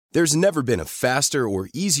There's never been a faster or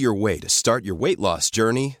easier way to start your weight loss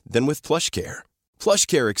journey than with PlushCare.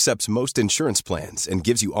 PlushCare accepts most insurance plans and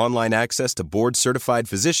gives you online access to board-certified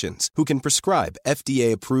physicians who can prescribe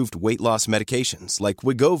FDA-approved weight loss medications like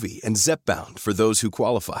Wegovy and Zepbound for those who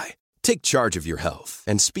qualify. Take charge of your health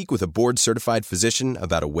and speak with a board-certified physician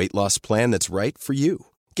about a weight loss plan that's right for you.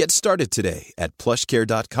 Get started today at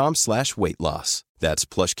plushcare.com/weight-loss. That's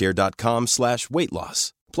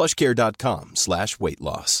plushcare.com/weight-loss.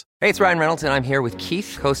 plushcare.com/weight-loss. Hey, it's Ryan Reynolds, and I'm here with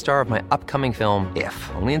Keith, co-star of my upcoming film, If,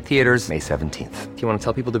 only in theaters May 17th. Do you want to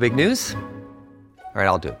tell people the big news? All right,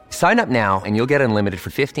 I'll do it. Sign up now and you'll get unlimited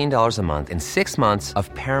for $15 a month and 6 months of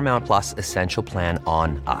Paramount Plus Essential Plan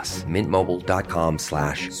on us.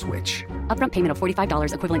 MintMobile.com/switch. Upfront payment of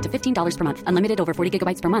 $45 equivalent to $15 per month. Unlimited over 40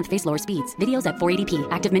 gigabytes per month. Face lower speeds. Videos at 480p.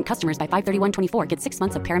 Active Mint customers by 531.24 get 6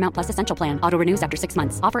 months of Paramount Plus Essential Plan. Auto renews after 6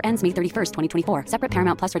 months. Offer ends May 31st, 2024. Separate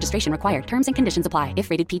Paramount Plus registration required. Terms and conditions apply if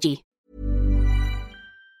rated PG.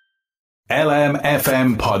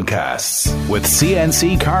 LMFM Podcasts. With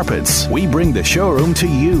CNC Carpets, we bring the showroom to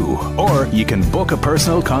you. Or you can book a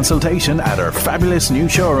personal consultation at our fabulous new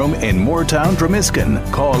showroom in Moortown, Dromiskin.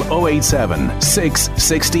 Call 087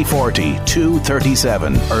 660 40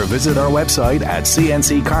 237 or visit our website at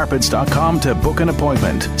cnccarpets.com to book an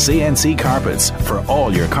appointment. CNC Carpets, for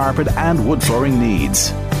all your carpet and wood flooring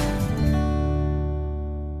needs.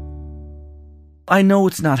 I know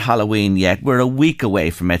it's not Halloween yet. We're a week away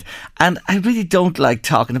from it. And I really don't like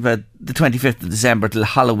talking about the 25th of December till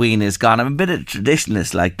Halloween is gone. I'm a bit of a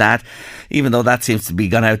traditionalist like that, even though that seems to be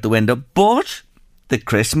gone out the window. But the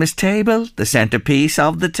Christmas table, the centrepiece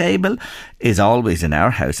of the table, is always in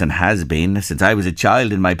our house and has been since I was a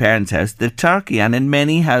child in my parents' house, the turkey. And in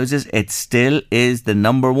many houses, it still is the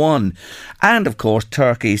number one. And of course,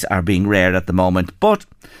 turkeys are being reared at the moment. But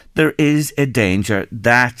there is a danger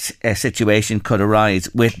that a situation could arise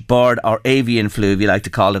with bird or avian flu, if you like to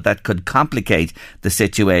call it, that could complicate the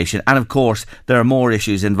situation. And of course, there are more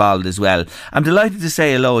issues involved as well. I'm delighted to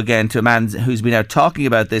say hello again to a man who's been out talking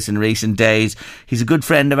about this in recent days. He's a good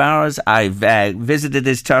friend of ours. I've visited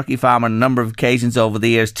his turkey farm on a number of occasions over the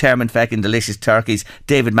years. Chairman Feckin' Delicious Turkeys.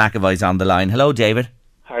 David McAvoy's on the line. Hello, David.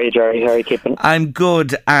 How are you, Jerry? How are you keeping? I'm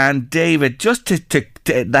good. And David, just to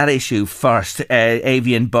that issue first,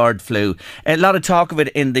 avian bird flu. A lot of talk of it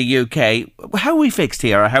in the UK. How are we fixed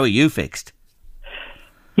here, or how are you fixed?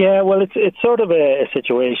 Yeah, well, it's sort of a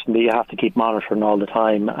situation that you have to keep monitoring all the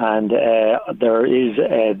time, and there is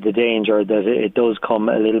the danger that it does come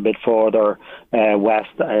a little bit further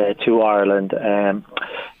west to Ireland.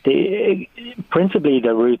 Principally,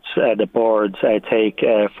 the routes the birds take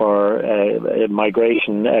for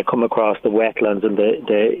migration come across the wetlands in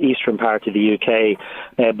the eastern part of the UK,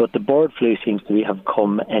 but the bird flu seems to have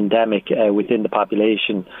become endemic within the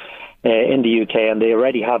population in the UK, and they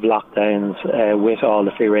already have lockdowns with all the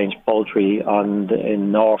free-range poultry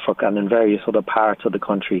in Norfolk and in various other parts of the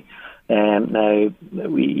country. Now,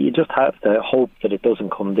 you just have to hope that it doesn't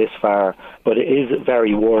come this far, but it is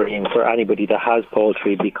very worrying for anybody that has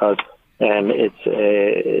poultry, because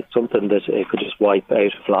it's something that it could just wipe out a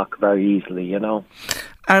flock very easily, you know.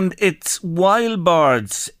 And it's wild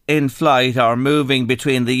birds in flight or moving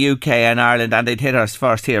between the UK and Ireland, and they'd hit us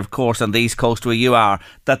first here, of course, on the East Coast where you are,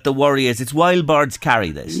 that the worry is it's wild birds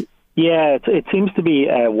carry this. Yeah, it seems to be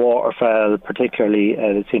waterfowl particularly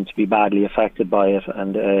that seem to be badly affected by it,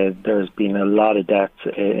 and there's been a lot of deaths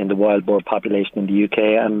in the wild bird population in the UK.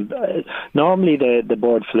 And normally the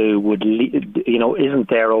bird flu would, isn't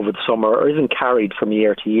there over the summer or isn't carried from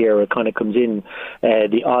year to year. It kind of comes in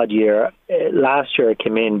the odd year. Last year it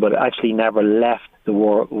came in, but it actually never left the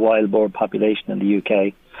wild bird population in the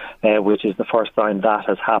UK, which is the first time that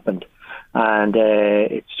has happened. And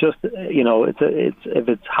it's just, if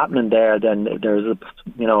it's happening there, then there's a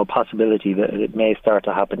possibility that it may start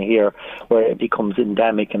to happen here, where it becomes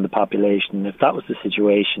endemic in the population. If that was the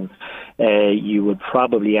situation, you would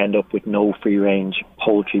probably end up with no free-range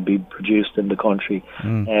poultry being produced in the country.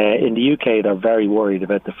 In the UK, they're very worried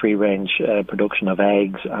about the free-range production of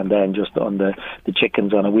eggs, and then just on the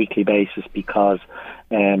chickens on a weekly basis, because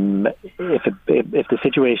if the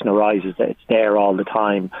situation arises that it's there all the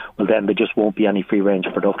time, well, then there just won't be any free range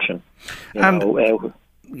production. And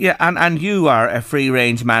you are a free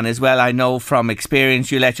range man as well. I know from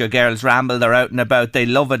experience. You let your girls ramble; they're out and about, they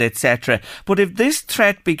love it, etc. But if this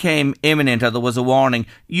threat became imminent, or there was a warning,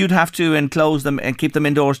 you'd have to enclose them and keep them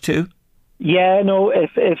indoors too. Yeah, no, if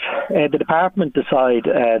the department decide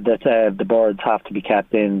that the birds have to be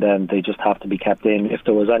kept in, then they just have to be kept in. If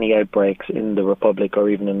there was any outbreaks in the Republic or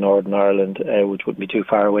even in Northern Ireland, which wouldn't be too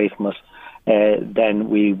far away from us, then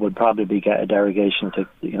we would probably get a derogation to,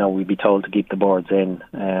 we'd be told to keep the boards in.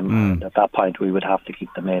 And at that point, we would have to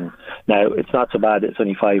keep them in. Now, it's not so bad. It's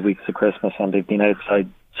only 5 weeks of Christmas, and they've been outside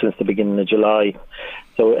since the beginning of July.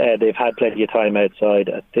 So they've had plenty of time outside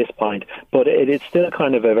at this point. But it is still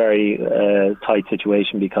kind of a very tight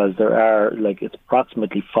situation, because there are, it's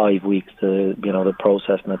approximately 5 weeks to, the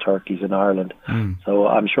processing the turkeys in Ireland. So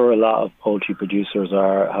I'm sure a lot of poultry producers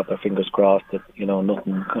have their fingers crossed that,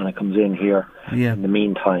 nothing kind of comes in here in the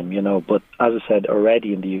meantime, But as I said,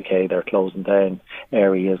 already in the UK, they're closing down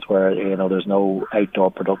areas where, there's no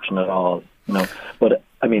outdoor production at all, But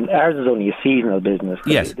I mean, ours is only a seasonal business.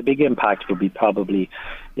 Yes. The big impact would be probably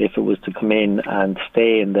if it was to come in and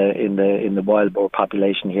stay in the wild boar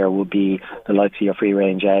population here, would be the likes of your free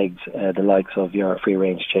range eggs, the likes of your free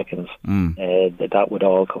range chickens. That would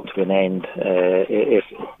all come to an end if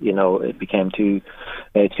it became too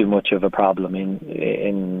much of a problem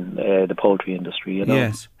in the poultry industry.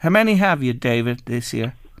 Yes. How many have you, David, this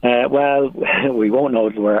year? Well, we won't know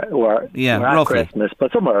we're at Christmas,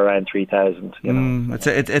 but somewhere around 3,000.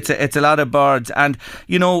 It's a lot of birds, and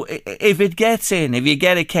if it gets in, if you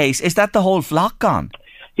get a case, is that the whole flock gone?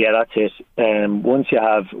 Yeah, that's it. Once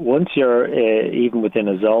you're even within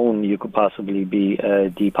a zone, you could possibly be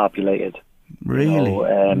depopulated. Really?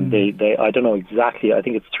 They I don't know exactly. I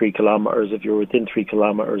think it's 3 kilometres. If you're within 3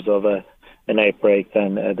 kilometres of an outbreak,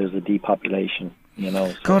 then there's a depopulation.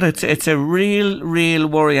 God, it's a real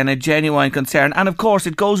worry and a genuine concern. And of course,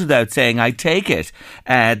 it goes without saying, I take it,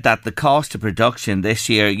 that the cost of production this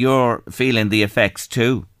year, you're feeling the effects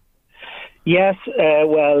too. Yes,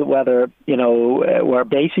 well, whether, we're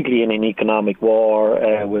basically in an economic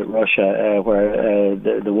war with Russia, where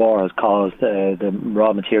the war has caused the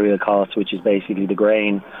raw material costs, which is basically the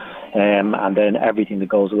grain, and then everything that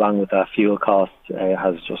goes along with that, fuel costs,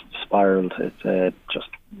 has just spiraled. It's just,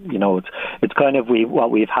 it's kind of what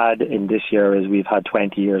we've had in this year is we've had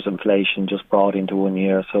 20 years inflation just brought into 1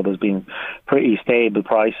 year. So there's been pretty stable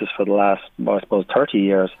prices for the last, I suppose, 30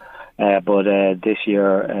 years. But this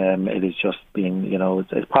year it has just been,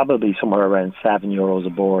 it's probably somewhere around €7 a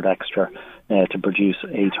board extra to produce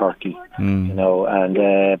a turkey, and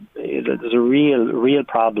there's a real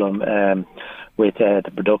problem with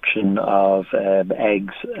the production of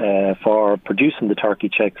eggs for producing the turkey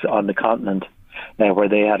chicks on the continent, where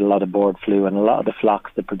they had a lot of bird flu, and a lot of the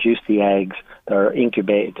flocks that produce the eggs that are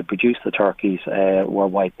incubated to produce the turkeys were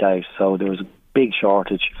wiped out. So there was a big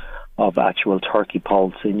shortage of actual turkey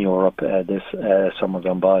poults in Europe this summer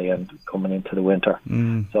gone by and coming into the winter.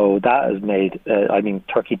 So that has made,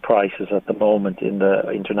 turkey prices at the moment in the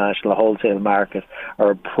international wholesale market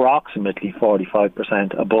are approximately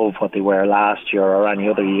 45% above what they were last year or any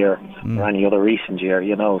other year or any other recent year,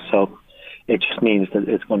 so it just means that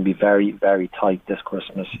it's going to be very, very tight this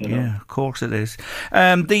Christmas. Yeah, of course it is.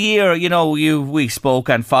 The year, we spoke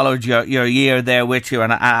and followed your year there with you,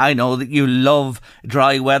 and I know that you love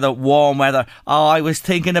dry weather, warm weather. Oh, I was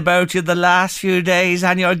thinking about you the last few days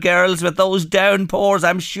and your girls with those downpours.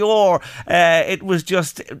 I'm sure it was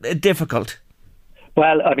just difficult.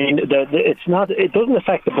 Well, it's not. It doesn't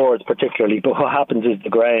affect the boards particularly, but what happens is the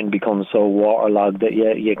ground becomes so waterlogged that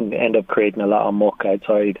you can end up creating a lot of muck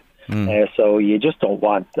outside. So you just don't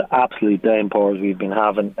want the absolute downpours we've been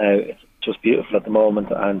having. It's just beautiful at the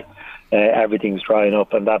moment, and everything's drying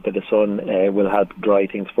up, and that bit of sun will help dry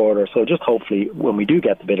things further. So just hopefully when we do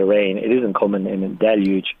get the bit of rain, it isn't coming in a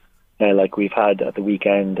deluge like we've had at the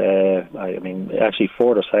weekend. Actually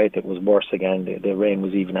further south it was worse again. The rain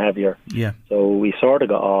was even heavier. Yeah. So we sort of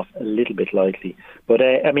got off a little bit lightly. But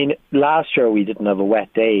last year we didn't have a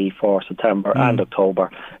wet day for September and October.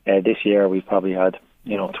 This year we've probably had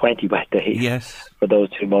 20 wet days for those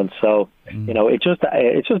 2 months. So, it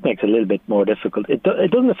just makes it a little bit more difficult. It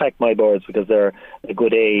doesn't affect my birds because they're a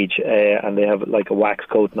good age and they have like a wax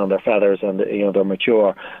coating on their feathers and, they're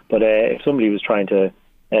mature. But if somebody was trying to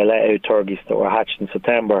let out turkeys that were hatched in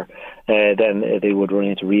September, then they would run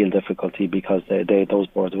into real difficulty because those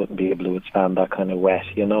birds wouldn't be able to withstand that kind of wet,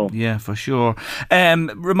 Yeah, for sure.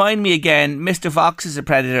 Remind me again, Mr. Fox is a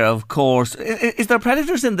predator, of course. Is there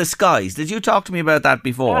predators in the skies? Did you talk to me about that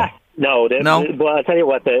before? No. Well, I'll tell you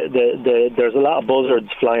what, there's a lot of buzzards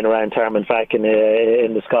flying around Tarmanfach in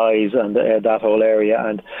the skies and that whole area,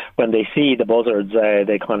 and when they see the buzzards,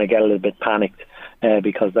 they kind of get a little bit panicked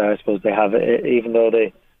because I suppose they have, even though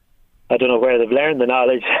I don't know where they've learned the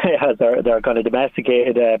knowledge as they're kind of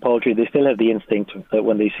domesticated poultry, they still have the instinct that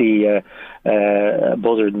when they see a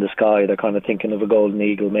buzzard in the sky, they're kind of thinking of a golden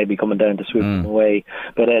eagle maybe coming down to swoop them away.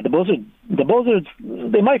 But the buzzards,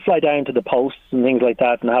 they might fly down to the posts and things like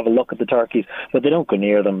that and have a look at the turkeys, but they don't go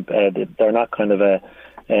near them. They're not kind of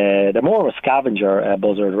they're more of a scavenger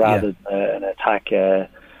buzzard rather than an attack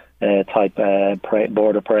type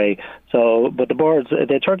bird of prey. So, but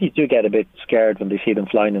the turkeys do get a bit scared when they see them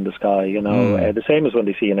flying in the sky. The same as when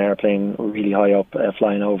they see an airplane really high up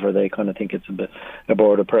flying over. They kind of think it's a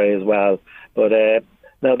bird of prey as well. But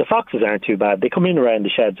now the foxes aren't too bad. They come in around the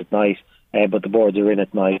sheds at night. But the birds are in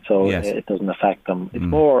at night, so it doesn't affect them. It's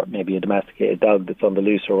more maybe a domesticated dog that's on the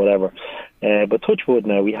loose or whatever. But touch wood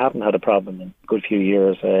now, we haven't had a problem in a good few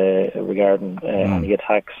years regarding any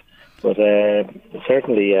attacks. But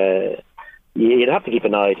certainly you'd have to keep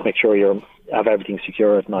an eye to make sure you have everything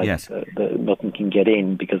secure at night. Yes. Nothing can get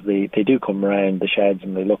in, because they do come around the sheds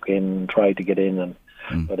and they look in and try to get in,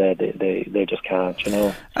 but they just can't,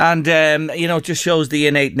 And, it just shows the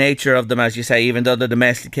innate nature of them, as you say, even though they're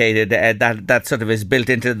domesticated, that sort of is built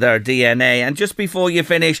into their DNA. And just before you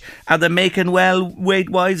finish, are they making well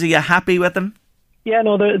weight-wise? Are you happy with them? Yeah,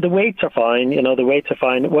 no, the weights are fine. The weights are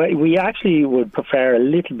fine. We actually would prefer a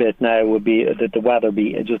little bit now would be that the weather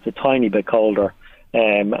be just a tiny bit colder.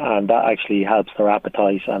 And that actually helps their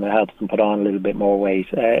appetite, and it helps them put on a little bit more weight.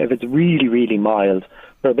 If it's really, really mild,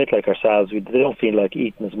 they're a bit like ourselves. They don't feel like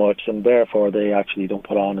eating as much, and therefore they actually don't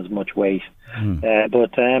put on as much weight.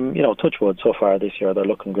 But touch wood, so far this year they're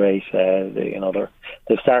looking great.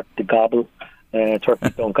 They've started to gobble.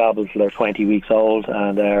 Turkeys don't gobble till they're 20 weeks old,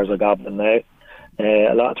 and ours are gobbling now.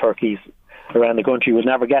 A lot of turkeys around the country would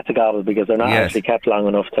never get to gobble because they're not actually kept long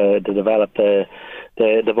enough to develop the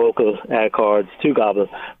vocal cords to gobble.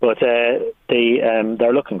 But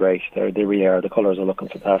they're looking great. They really are. The colours are looking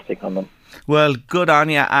fantastic on them. Well, good on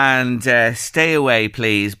you, and stay away,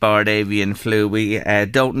 please, bird avian flu. We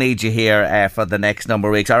don't need you here for the next number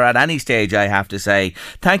of weeks, or at any stage, I have to say.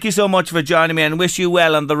 Thank you so much for joining me, and wish you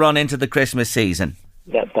well on the run into the Christmas season.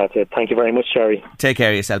 Yeah, that's it. Thank you very much, Sherry. Take care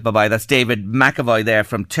of yourself. Bye-bye. That's David McAvoy there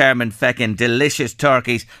from Termonfeckin. Delicious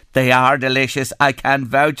turkeys. They are delicious. I can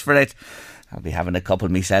vouch for it. I'll be having a couple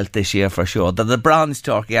myself this year for sure. They're the bronze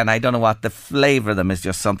turkey, and I don't know what, the flavour of them is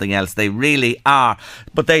just something else. They really are.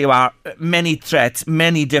 But there you are. Many threats,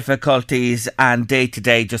 many difficulties, and day to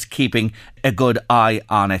day just keeping a good eye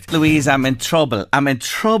on it. Louise, I'm in trouble. I'm in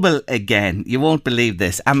trouble again. You won't believe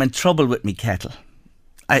this. I'm in trouble with me kettle.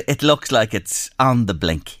 It looks like it's on the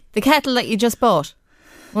blink. The kettle that you just bought?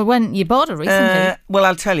 Well, when you bought it recently? Well,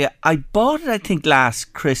 I'll tell you, I bought it, I think,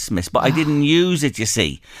 last Christmas, but I didn't use it, you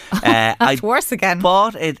see. That's worse again.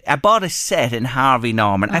 I bought a set in Harvey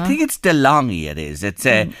Norman. I think it's DeLonghi it is. It's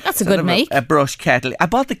that's a good make. A brush kettle. I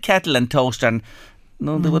bought the kettle and toaster, and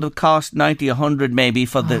they would have cost 90, 100 maybe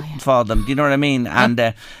for them. Do you know what I mean?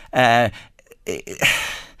 And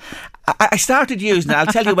I started using it. I'll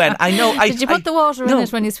tell you when. Did you put the water in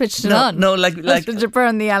it when you switched it on? No, like did you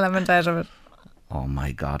burn the element out of it? Oh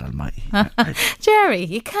my God Almighty! Jerry,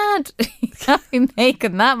 you can't be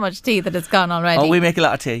making that much tea that it's gone already. Oh, we make a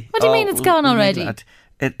lot of tea. What do you mean it's gone already?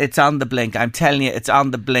 It's on the blink. I'm telling you, it's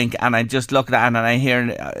on the blink. And I just look at it and I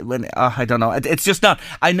hear I don't know. It's just not.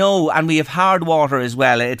 I know, and we have hard water as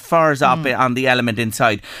well. It furs up on the element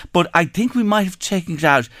inside. But I think we might have taken it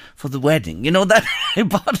out for the wedding. You know that I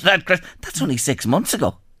bought that. That's only 6 months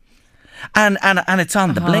ago. And it's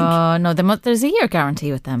on the blink. Oh no, there's a year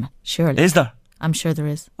guarantee with them. Surely. Is there? I'm sure there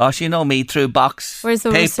is. Oh, you know me through box. Where's the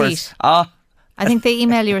papers. Receipt? Oh, I think they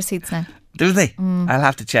email you receipts now. Do they? I'll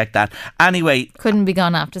have to check that. Anyway, couldn't be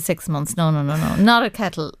gone after 6 months. No. Not a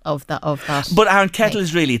kettle of that. But aren't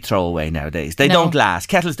kettles really throwaway nowadays? They don't last.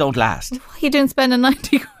 Kettles don't last. What are you doing spending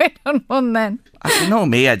 90 quid on one then? You know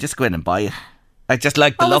me, I just go in and buy it. I just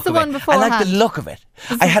like the look of it. I like the look of it.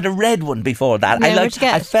 I had a red one before that.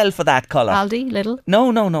 I fell for that colour. Aldi, Lidl?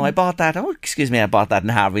 No. I bought that. Oh, excuse me. I bought that in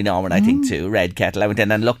Harvey Norman, I think too. Red kettle. I went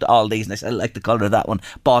in and looked at all these and I said, I like the colour of that one.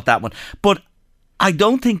 Bought that one. But I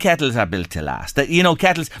don't think kettles are built to last.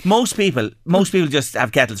 Kettles. Most people just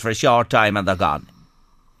have kettles for a short time and they're gone.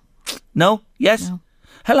 No? Yes? No.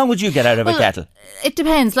 How long would you get out of a kettle? It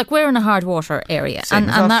depends. Like, we're in a hard water area, and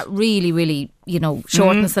that really, really,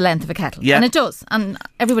 shortens the length of a kettle. Yeah. And it does. And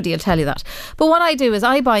everybody will tell you that. But what I do is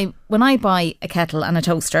when I buy a kettle and a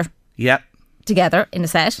toaster together in a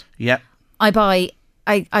set,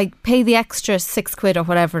 I pay the extra 6 quid or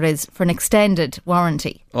whatever it is for an extended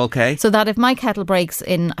warranty. Okay. So that if my kettle breaks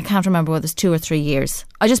in, I can't remember whether it's 2 or 3 years,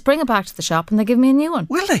 I just bring it back to the shop and they give me a new one.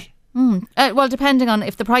 Will they? Well, depending on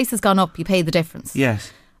if the price has gone up, you pay the difference.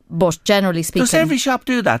 Yes. But generally speaking... Does every shop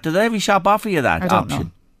do that? Does every shop offer you that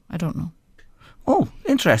option? I don't know. Oh,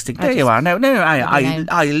 Interesting. There you are. Now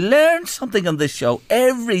I learn something on this show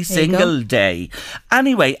every single day.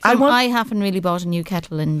 Anyway, I haven't really bought a new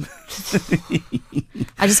kettle, and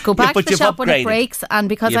I just go back to the shop when it breaks, and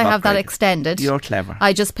because I have that extended, you're clever.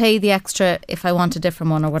 I just pay the extra if I want a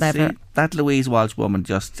different one or whatever. See, that Louise Walsh woman,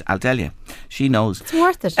 I'll tell you, she knows. It's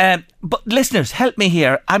worth it. But listeners, help me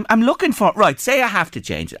here. I'm looking for, right, say I have to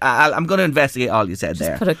change it. I'm going to investigate all you said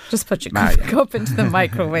there. Just put your cup into the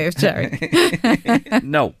microwave, Jerry.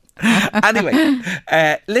 No. Anyway,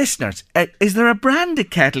 listeners, is there a brand of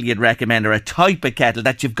kettle you'd recommend, or a type of kettle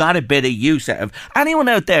that you've got a bit of use out of? Anyone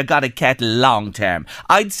out there got a kettle long term?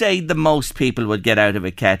 I'd say the most people would get out of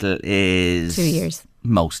a kettle is 2 years.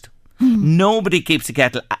 Most. Nobody keeps a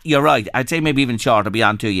kettle. You're right. I'd say maybe even shorter,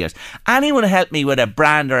 beyond 2 years. Anyone help me with a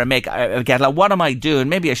brand or a make a kettle? What am I doing?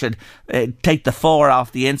 Maybe I should take the 4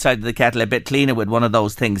 off the inside of the kettle a bit, clean it with one of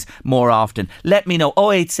those things more often. Let me know.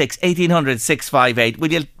 086 1800 658.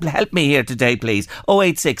 Will you help me here today, please?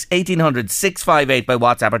 086 1800 658 by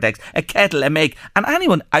WhatsApp or text. A kettle, a make. And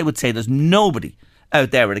anyone, I would say there's nobody out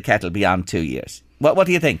there with a kettle beyond 2 years. What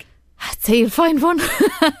do you think? I'd say you'll find one. Do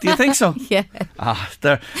you think so? Yeah.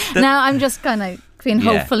 Now I'm just kind of being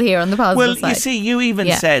hopeful here on the positive side. Well, you see, you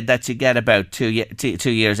even said that you get about 2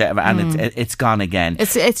 years out of it, and it's gone again.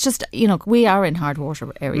 It's just, we are in hard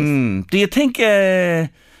water areas. Do you think... am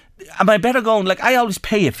I better going... Like, I always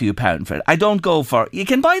pay a few pounds for it. I don't go for... You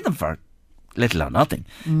can buy them for little or nothing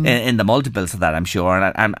in the multiples of that, I'm sure,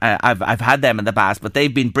 and I've had them in the past, but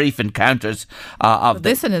they've been brief encounters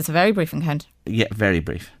this one is a very brief encounter. Yeah, very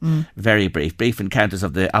brief. Very brief encounters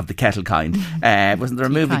of the kettle kind. Wasn't there a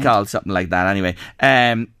movie called something like that? Anyway,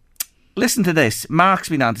 listen to this. Mark's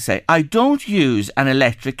been on to say, I don't use an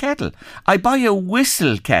electric kettle. I buy a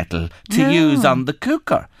whistle kettle to use on the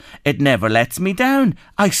cooker. It never lets me down.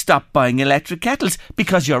 I stopped buying electric kettles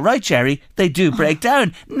because you're right, Jerry, they do break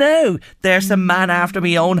down. No, there's a man after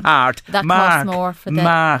me own heart. That costs more for the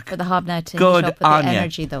hobnet to heat up with the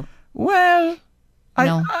energy, though. Well...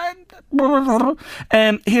 No.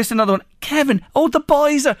 Here's another one. Kevin, the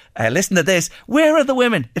boys are... listen to this. Where are the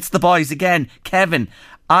women? It's the boys again. Kevin,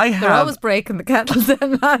 They're always breaking the kettles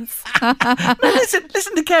then, lads.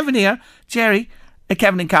 Listen to Kevin here. Jerry,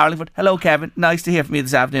 Kevin in Carlingford. Hello, Kevin. Nice to hear from you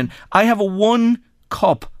this afternoon. I have a 1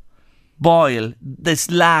 cup boil this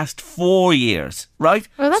last 4 years, right?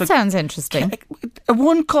 Well, that sounds interesting. A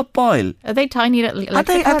 1 cup boil. Are they tiny little... Are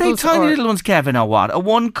they tiny little ones, Kevin, or what? A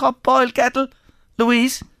 1 cup boil kettle?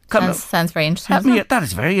 Louise? Sounds very interesting. That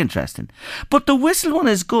is very interesting. But the whistle one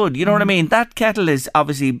is good. You know what I mean? That kettle is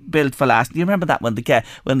obviously built for lasting. Do you remember that when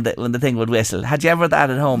the thing would whistle? Had you ever that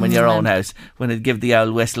at home in your own house when it'd give the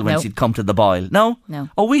old whistle when she'd come to the boil? No? No.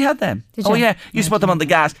 Oh, we had them. Did you? Oh yeah, you used to put them on the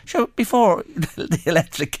gas. Sure, before the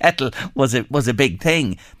electric kettle was a big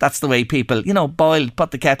thing. That's the way people, boiled,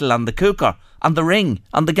 put the kettle on the cooker, on the ring,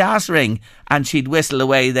 on the gas ring, and she'd whistle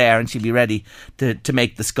away there and she'd be ready to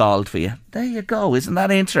make the scald for you. There you go. Isn't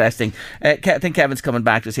that interesting? I think Kevin's coming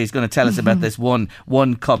back to say he's going to tell us about this one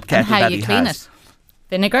cup kettle that he has. And how you clean it?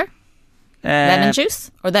 Vinegar? Lemon juice?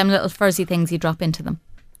 Or them little fuzzy things you drop into them?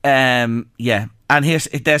 Yeah. And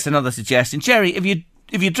there's another suggestion. Jerry, if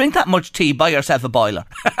you drink that much tea, buy yourself a boiler.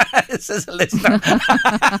 This is a listener.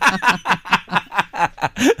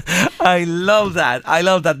 I love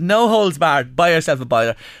that. No holds barred. Buy yourself a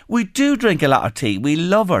boiler. We do drink a lot of tea. We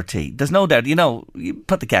love our tea. There's no doubt. You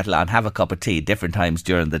put the kettle on, have a cup of tea at different times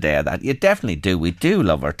during the day. That you definitely do. We do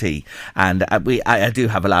love our tea, and I do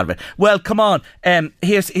have a lot of it. Well, come on.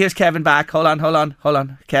 Here's Kevin back. Hold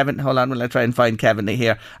on. Kevin, hold on. We'll try and find Kevin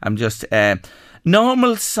here. I'm just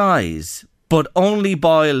normal size, but only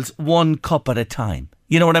boils 1 cup at a time.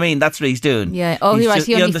 You know what I mean? That's what he's doing. Yeah. Oh, he only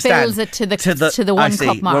fills it to the 1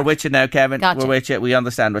 cup mark. We're with you now, Kevin. Gotcha. We're with you. We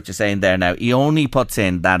understand what you're saying there now. He only puts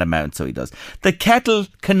in that amount, so he does. The kettle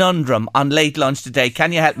conundrum on late lunch today.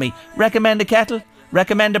 Can you help me? Recommend a kettle?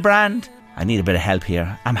 Recommend a brand? I need a bit of help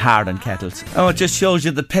here. I'm hard on kettles. Oh, it just shows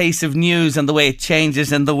you the pace of news and the way it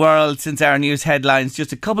changes in the world since our news headlines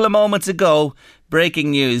just a couple of moments ago.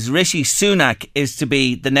 Breaking news, Rishi Sunak is to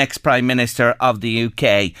be the next Prime Minister of the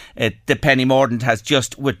UK. The Penny Mordaunt has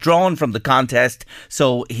just withdrawn from the contest,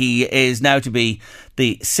 so he is now to be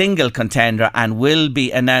the single contender and will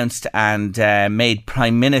be announced and made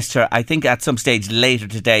Prime Minister, I think, at some stage later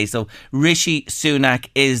today. So Rishi Sunak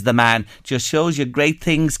is the man. Just shows you great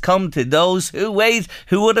things come to those who wait.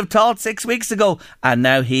 Who would have thought 6 weeks ago? And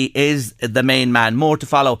now he is the main man. More to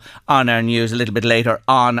follow on our news a little bit later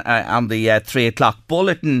on the 3 o'clock o'clock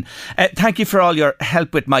bulletin. Thank you for all your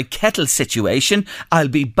help with my kettle situation. I'll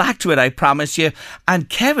be back to it, I promise you. And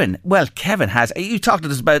Kevin has, you talked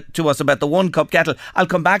to us about the 1 cup kettle. I'll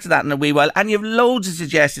come back to that in a wee while. And you have loads of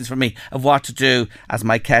suggestions for me of what to do as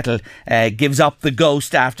my kettle gives up the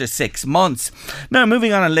ghost after 6 months. Now,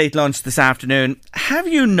 moving on late lunch this afternoon, have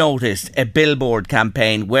you noticed a billboard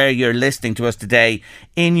campaign where you're listening to us today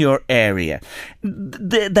in your area?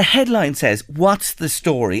 The headline says, "What's the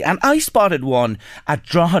story?" And I spotted one at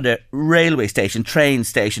Drogheda railway station, train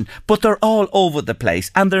station, but they're all over the place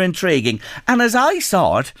and they're intriguing. And as I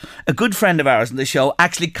saw it, a good friend of ours on the show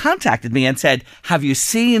actually contacted me and said, "Have you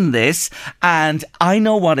seen this?" And I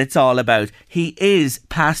know what it's all about. He is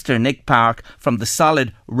Pastor Nick Park from the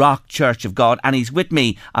Solid Rock Church of God, and he's with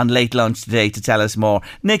me on Late Lunch today to tell us more.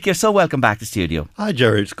 Nick, you're so welcome back to studio. Hi,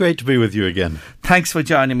 Jerry. It's great to be with you again. Thanks for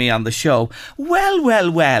joining me on the show.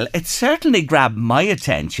 Well, it certainly grabbed my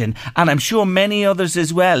attention, and I'm sure many others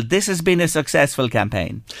as well. This has been a successful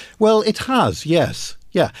campaign. Well, it has, yes.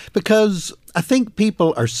 Yeah, because I think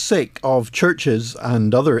people are sick of churches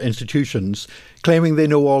and other institutions claiming they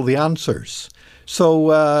know all the answers.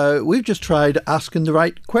 So we've just tried asking the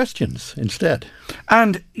right questions instead.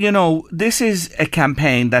 And, this is a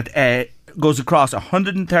campaign that goes across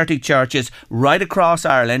 130 churches right across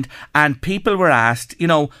Ireland, and people were asked,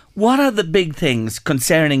 what are the big things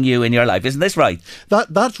concerning you in your life? Isn't this right?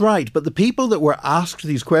 That's right, but the people that were asked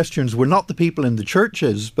these questions were not the people in the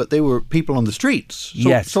churches, but they were people on the streets.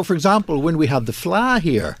 Yes. So, for example, when we had the Fleadh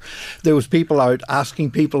here, there was people out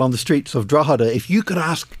asking people on the streets of Drogheda, if you could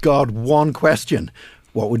ask God one question,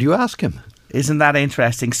 what would you ask him? Isn't that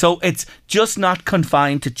interesting? So it's just not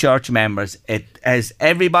confined to church members. It as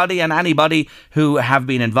everybody and anybody who have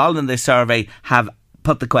been involved in this survey have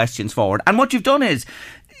put the questions forward. And what you've done is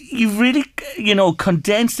you've really,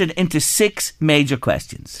 condensed it into 6 major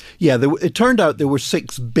questions. Yeah, it turned out there were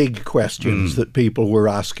 6 big questions that people were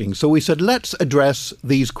asking. So we said, let's address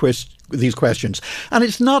these questions. And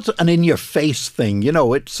it's not an in-your-face thing,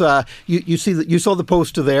 it's you see that you saw the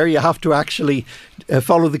poster there. You have to actually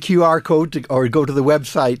follow the QR code or go to the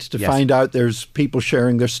website to find out there's people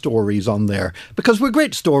sharing their stories on there, because we're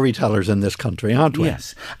great storytellers in this country, aren't we?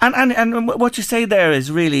 Yes. And what you say there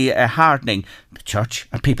is really heartening. The church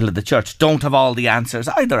and people of the church don't have all the answers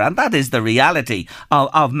either, and that is the reality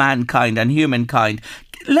of mankind and humankind.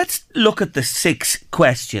 Let's look at the 6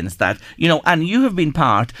 questions that, and you have been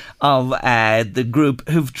part of the group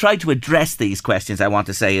who've tried to address these questions, I want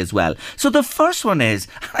to say as well. So the first one is,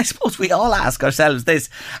 I suppose we all ask ourselves this,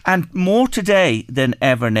 and more today than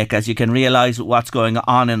ever, Nick, as you can realise what's going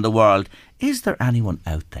on in the world, is there anyone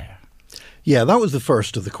out there? Yeah, that was the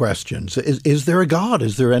first of the questions. Is there a God?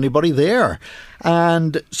 Is there anybody there?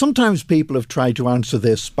 And sometimes people have tried to answer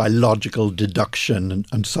this by logical deduction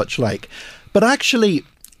and such like. But actually,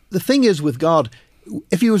 the thing is with God,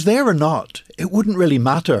 if he was there or not, it wouldn't really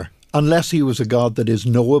matter unless he was a God that is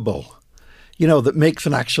knowable, that makes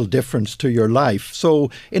an actual difference to your life.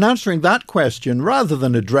 So in answering that question, rather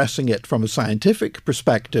than addressing it from a scientific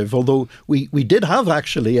perspective, although we did have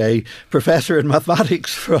actually a professor in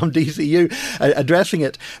mathematics from DCU addressing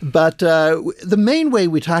it, but the main way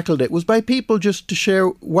we tackled it was by people just to share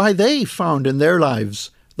why they found in their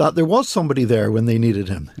lives that there was somebody there when they needed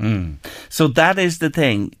him. So that is the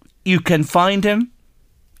thing. You can find him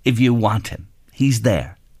if you want him. He's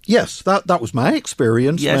there. Yes, that was my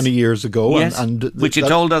experience many years ago. Yes, and which you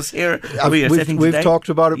told us here. We've talked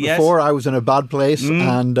about it before. I was in a bad place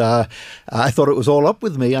and I thought it was all up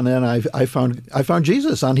with me. And then I found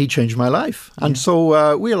Jesus and he changed my life. And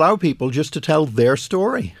so we allow people just to tell their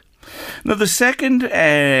story. Now, the second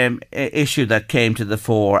issue that came to the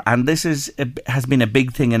fore, and this has been a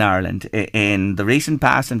big thing in Ireland in the recent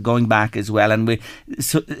past and going back as well, and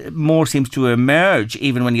more seems to emerge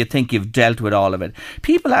even when you think you've dealt with all of it.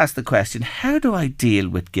 People ask the question, how do I deal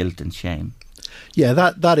with guilt and shame? Yeah,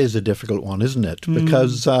 that is a difficult one, isn't it?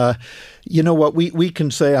 Because, you know what, we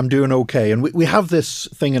can say I'm doing okay. And we have this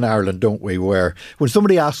thing in Ireland, don't we, where when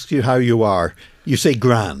somebody asks you how you are, you say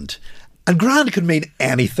grand. And grand can mean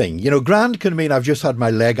anything. Grand can mean I've just had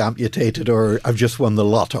my leg amputated or I've just won the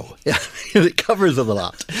lotto. It covers a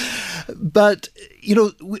lot. But,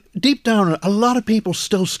 deep down, a lot of people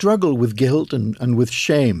still struggle with guilt and with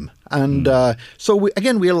shame. And so,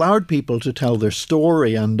 we allowed people to tell their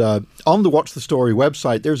story. And on the What's the Story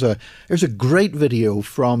website, there's a great video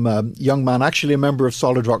from a young man, actually a member of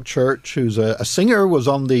Solid Rock Church, who's a singer, was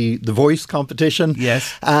on the Voice competition.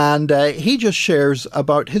 Yes. And he just shares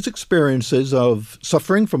about his experiences of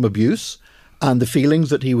suffering from abuse and the feelings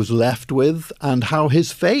that he was left with, and how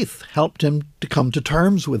his faith helped him to come to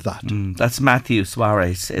terms with that. That's Matthew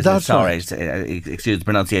Soares. That's Soares, right. Excuse the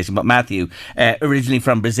pronunciation, but Matthew, originally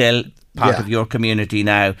from Brazil, part of your community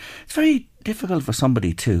now. It's very difficult for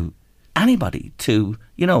anybody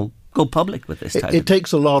to, go public with this type It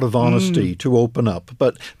takes a lot of honesty to open up.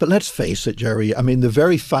 But let's face it, Jerry, I mean, the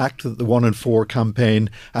very fact that the 1 in 4 campaign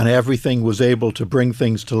and everything was able to bring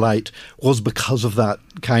things to light was because of that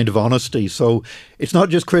kind of honesty. So it's not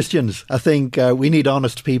just Christians. I think we need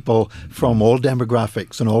honest people from all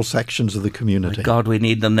demographics and all sections of the community. My God, we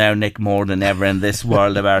need them now, Nick, more than ever in this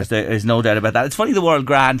world of ours. There's no doubt about that. It's funny, the word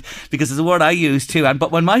grand, because it's a word I use too.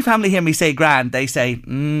 But when my family hear me say grand, they say,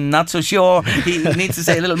 not so sure. He needs to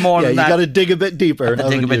say a little more than that. Yeah, you got to dig a bit deeper.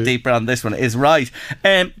 Dig a bit deeper on this one is right.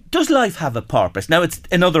 Does life have a purpose? Now, it's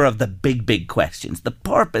another of the big questions. The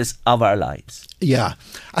purpose of our lives. Yeah,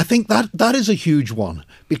 I think that is a huge one,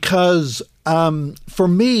 because for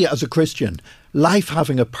me as a Christian, life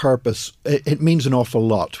having a purpose, it means an awful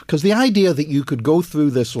lot. Because the idea that you could go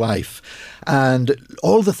through this life and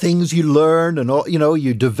all the things you learn and all,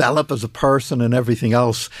 you develop as a person and everything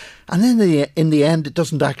else, and then in the end it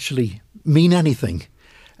doesn't actually mean anything.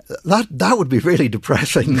 That would be really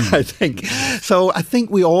depressing, I think. So I think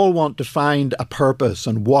we all want to find a purpose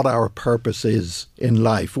and what our purpose is in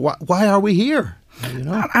life. Why are we here?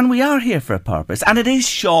 And we are here for a purpose. And it is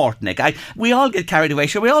short, Nick. We all get carried away.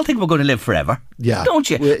 Sure, we all think we're going to live forever. Yeah. Don't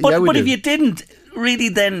you? But if you didn't, really,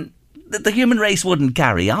 then the human race wouldn't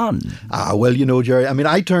carry on. Well, Jerry, I mean,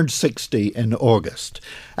 I turned 60 in August.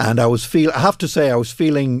 And I have to say, I was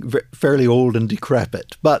feeling fairly old and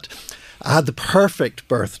decrepit. But I had the perfect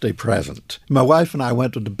birthday present. My wife and I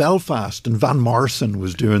went to Belfast, and Van Morrison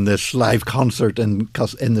was doing this live concert in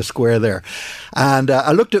the square there. And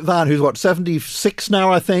I looked at Van, who's 76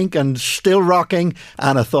 now, I think, and still rocking.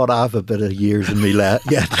 And I thought, I have a bit of years in me yet.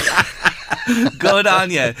 Good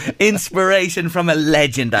on you. Inspiration from a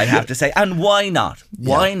legend, I have to say. And why not?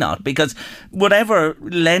 Why not? Because whatever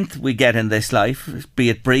length we get in this life,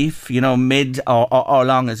 be it brief, mid or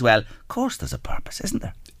long as well, of course there's a purpose, isn't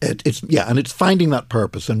there? And it's finding that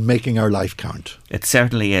purpose and making our life count. It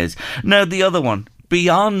certainly is. Now, the other one,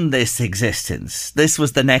 beyond this existence, this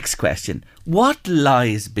was the next question. What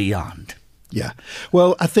lies beyond? Yeah.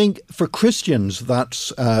 Well, I think for Christians,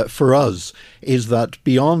 that's for us, is that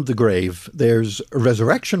beyond the grave, there's a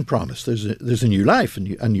resurrection promise. There's a new life,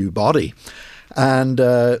 a new body. And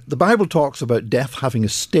the Bible talks about death having a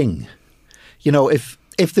sting.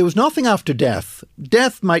 If there was nothing after death,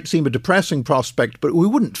 death might seem a depressing prospect, but we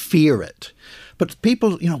wouldn't fear it. But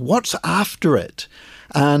people, what's after it?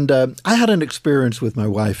 And I had an experience with my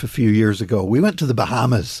wife a few years ago. We went to the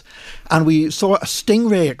Bahamas and we saw a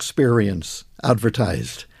stingray experience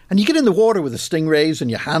advertised. And you get in the water with the stingrays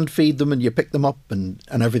and you hand feed them and you pick them up and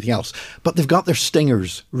everything else. But they've got their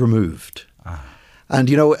stingers removed. And,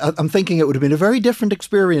 I'm thinking it would have been a very different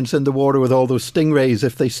experience in the water with all those stingrays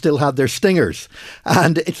if they still had their stingers.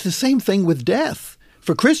 And it's the same thing with death.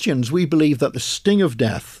 For Christians, we believe that the sting of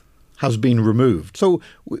death has been removed. So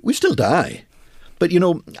we still die. But,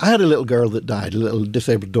 I had a little girl that died, a little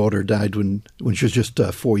disabled daughter died when she was just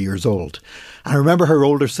 4 years old. And I remember her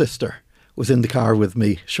older sister was in the car with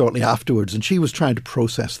me shortly afterwards, and she was trying to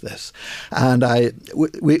process this. And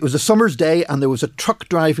it was a summer's day, and there was a truck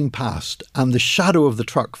driving past, and the shadow of the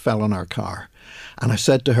truck fell on our car. And I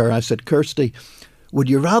said to her, Kirsty, would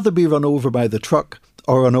you rather be run over by the truck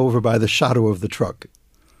or run over by the shadow of the truck?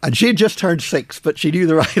 And she had just turned 6, but she knew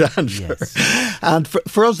the right answer. Yes. And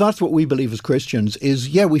for us, that's what we believe as Christians is,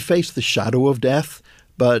 we face the shadow of death,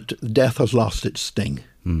 but death has lost its sting.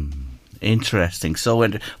 Interesting. So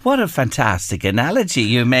what a fantastic analogy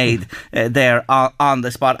you made there on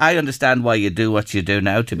the spot. I understand why you do what you do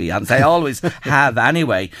now, to be honest. I always have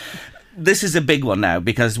anyway. This is a big one now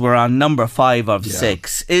because we're on number 5 of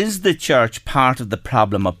 6. Is the church part of the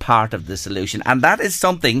problem or part of the solution? And that is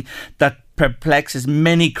something that perplexes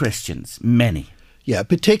many Christians, many. Yeah,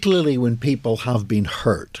 particularly when people have been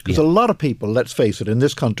hurt. Because a lot of people, let's face it, in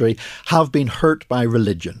this country have been hurt by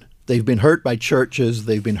religion. They've been hurt by churches.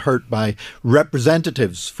 They've been hurt by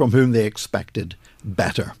representatives from whom they expected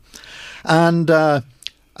better. And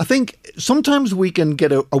I think sometimes we can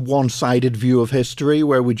get a one-sided view of history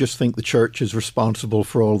where we just think the church is responsible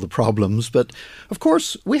for all the problems. But of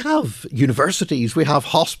course, we have universities, we have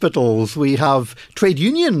hospitals, we have trade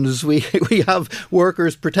unions, we have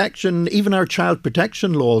workers' protection. Even our child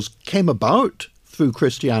protection laws came about through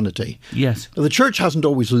Christianity. Yes. Now, the church hasn't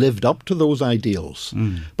always lived up to those ideals.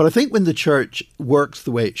 But I think when the church works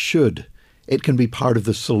the way it should, it can be part of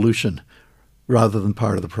the solution rather than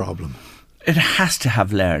part of the problem. It has to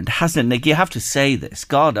have learned, hasn't it, Nick? You have to say this.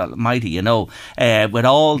 God Almighty, with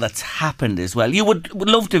all that's happened as well. You would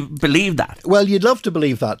love to believe that. Well, you'd love to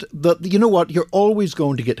believe that. But you know what? You're always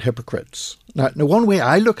going to get hypocrites. Now, one way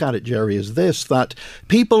I look at it, Jerry, is this, that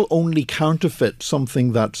people only counterfeit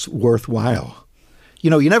something that's worthwhile.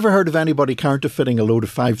 You never heard of anybody counterfeiting a load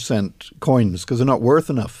of 5-cent coins because they're not worth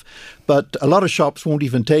enough. But a lot of shops won't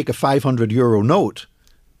even take a €500 note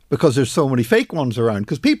because there's so many fake ones around,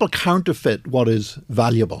 because people counterfeit what is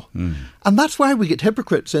valuable. And that's why we get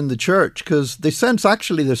hypocrites in the church, because they sense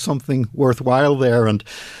actually there's something worthwhile there. And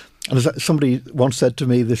as somebody once said to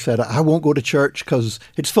me, they said, I won't go to church because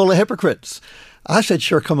it's full of hypocrites. I said,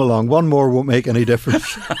 sure, come along. One more won't make any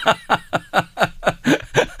difference.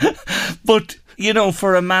 But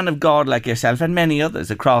for a man of God like yourself and many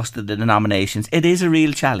others across the denominations, it is a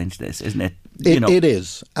real challenge, this, isn't it? It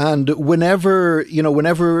is. And whenever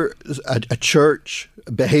a church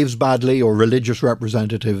behaves badly or religious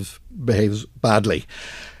representative behaves badly,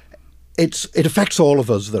 it affects all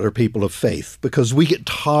of us that are people of faith, because we get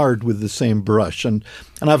tarred with the same brush. And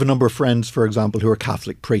I have a number of friends, for example, who are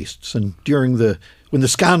Catholic priests. And when the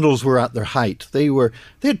scandals were at their height, they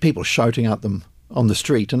had people shouting at them on the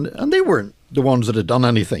street, and they weren't the ones that had done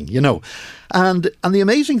anything, And the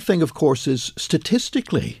amazing thing, of course, is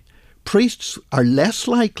statistically, priests are less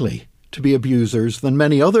likely to be abusers than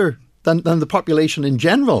than the population in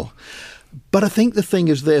general. But I think the thing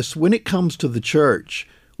is this: when it comes to the church,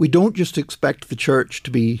 we don't just expect the church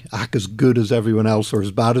to be as good as everyone else or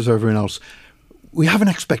as bad as everyone else. We have an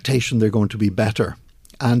expectation they're going to be better,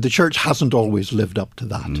 and the church hasn't always lived up to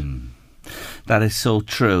that. That is so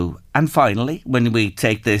true. And finally, when we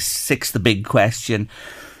take this sixth big question,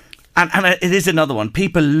 and it is another one,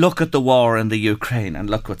 people look at the war in the Ukraine and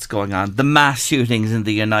look what's going on. The mass shootings in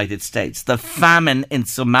the United States, the famine in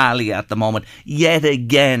Somalia at the moment, yet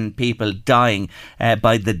again people dying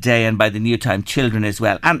by the day and by the new time, children as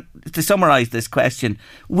well. And to summarise this question,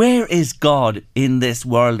 where is God in this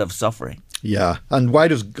world of suffering? Yeah, and why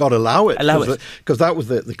does God allow it? Because that was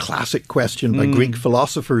the classic question by Greek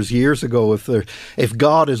philosophers years ago. If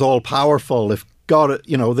God is all powerful, if God,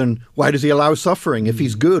 then why does he allow suffering? If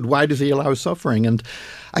he's good, why does he allow suffering? And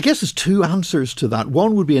I guess there's two answers to that.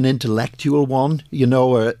 One would be an intellectual one,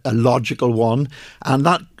 a logical one, and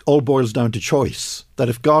that all boils down to choice. That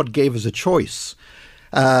if God gave us a choice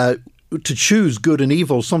to choose good and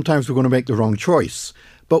evil, sometimes we're going to make the wrong choice.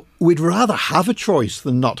 But we'd rather have a choice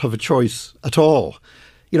than not have a choice at all.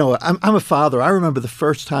 I'm a father. I remember the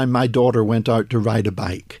first time my daughter went out to ride a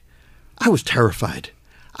bike. I was terrified.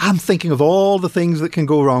 I'm thinking of all the things that can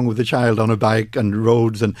go wrong with a child on a bike and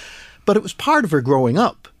roads. But it was part of her growing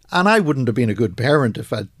up. And I wouldn't have been a good parent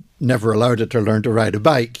if I'd never allowed her to learn to ride a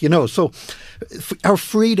bike. So our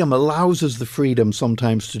freedom allows us the freedom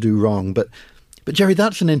sometimes to do wrong. But Jerry,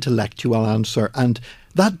 that's an intellectual answer. And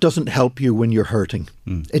that doesn't help you when you're hurting.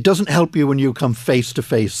 It doesn't help you when you come face to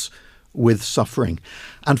face with suffering.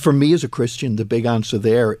 And for me as a Christian, the big answer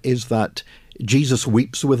there is that Jesus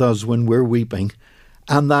weeps with us when we're weeping,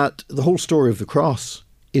 and that the whole story of the cross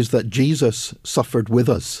is that Jesus suffered with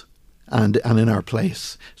us and in our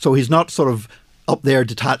place. So he's not sort of up there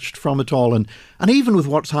detached from it all. And even with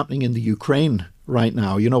what's happening in the Ukraine right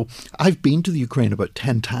now, I've been to the Ukraine about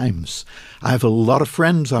 10 times. I have a lot of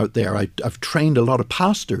friends out there. I've trained a lot of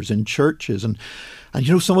pastors in churches, and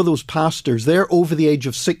some of those pastors, they're over the age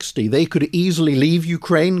of 60. They could easily leave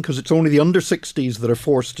Ukraine because it's only the under 60s that are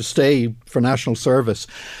forced to stay for national service.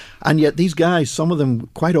 And yet these guys, some of them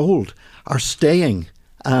quite old, are staying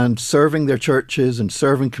and serving their churches and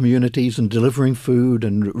serving communities and delivering food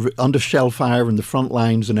and under shell fire in the front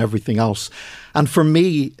lines and everything else. And for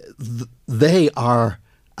me, they are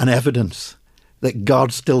an evidence that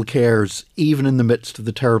God still cares, even in the midst of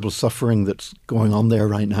the terrible suffering that's going on there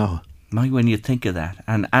right now. When you think of that,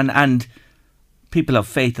 and people of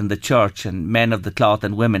faith in the church and men of the cloth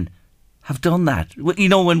and women have done that.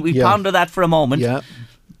 When we ponder that for a moment,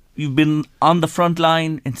 you've been on the front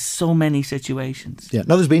line in so many situations. Yeah.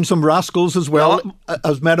 Now, there's been some rascals as well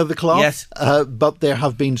as men of the cloth. Yes. But there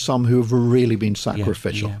have been some who have really been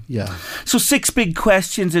sacrificial. Yeah. So 6 big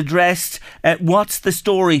questions addressed. What's the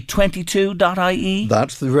story? 22.ie?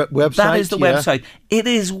 That's the website. That is the website. It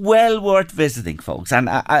is well worth visiting, folks. And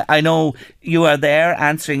I know you are there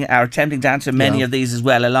attempting to answer many of these as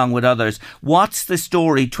well, along with others. What's the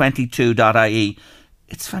story? 22.ie.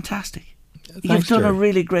 It's fantastic. You've done a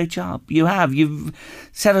really great job. You have. You've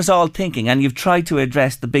set us all thinking, and you've tried to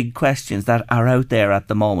address the big questions that are out there at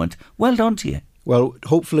the moment. Well done to you. Well,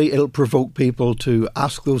 hopefully it'll provoke people to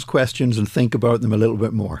ask those questions and think about them a little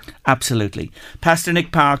bit more. Absolutely. Pastor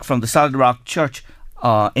Nick Park from the Solid Rock Church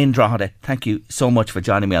in Drogheda. Thank you so much for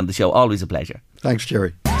joining me on the show. Always a pleasure. Thanks,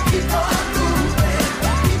 Jerry.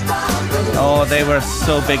 Oh, they were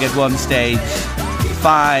so big at one stage.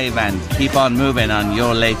 5 and Keep On Moving on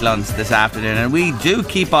your late lunch this afternoon, and we do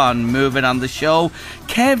keep on moving on the show.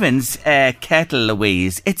 Kevin's kettle,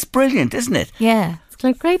 Louise, it's brilliant, isn't it? Yeah, it's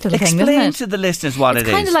a great little thing, isn't it? Explain to the listeners what it is.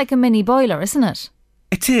 It's kind of like a mini boiler, isn't it?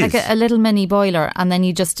 It is like a little mini boiler, and then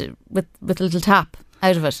you just with a little tap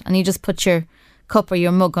out of it, and you just put your cup or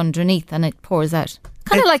your mug underneath, and it pours out.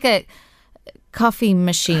 Kind of like a coffee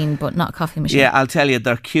machine, but not coffee machine. Yeah, I'll tell you,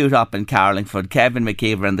 they're queued up in Carlingford. Kevin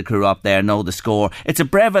McKeever and the crew up there know the score. It's a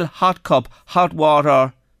Breville hot cup, hot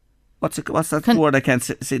water. What's that word I can't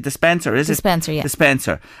see? Dispenser, is it? Dispenser, yeah.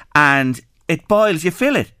 Dispenser. And it boils, you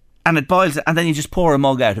fill it, and it boils, and then you just pour a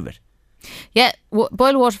mug out of it. Yeah,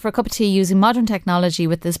 boil water for a cup of tea using modern technology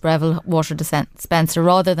with this Breville water dispenser.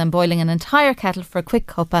 Rather than boiling an entire kettle for a quick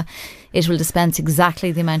cuppa, it will dispense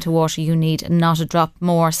exactly the amount of water you need and not a drop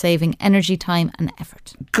more, saving energy, time and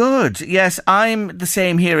effort. Good. Yes, I'm the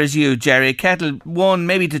same here as you, Jerry. A kettle 1,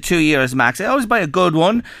 maybe to 2 years max. I always buy a good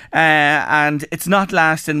one, and it's not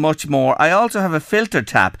lasting much more. I also have a filter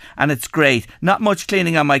tap, and it's great. Not much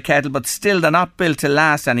cleaning on my kettle, but still they're not built to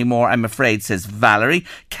last anymore, I'm afraid, says Valerie.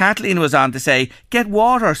 Kathleen was on to say, get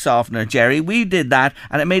water softener, Jerry. We did that,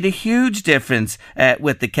 and it made a huge difference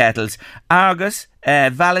with the kettles. Argus,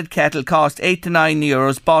 valid kettle, cost €8 to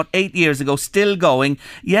 €9, bought 8 years ago, still going.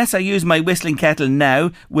 Yes, I use my whistling kettle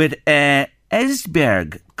now with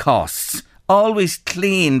Esbjerg costs. Always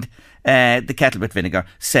cleaned the kettle with vinegar,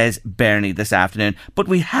 says Bernie this afternoon. But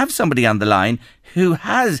we have somebody on the line who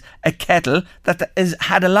has a kettle that has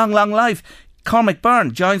had a long, long life. Cormac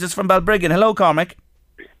Byrne joins us from Balbriggan. Hello, Cormac.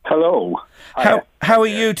 Hello. How are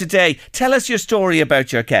you today? Tell us your story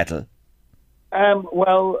about your kettle.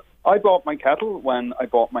 Well, I bought my kettle when I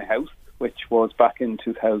bought my house, which was back in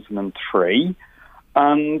 2003,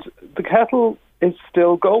 and the kettle is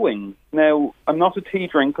still going. Now, I'm not a tea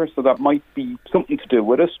drinker, so that might be something to do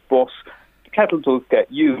with it, but the kettle does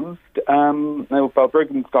get used. Now,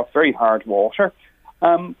 Balbriggan's got very hard water,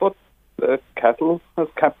 but the kettle has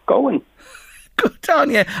kept going. Good on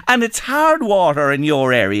you. And it's hard water in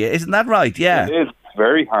your area, isn't that right? Yeah. It is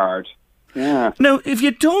very hard. Yeah. Now, if you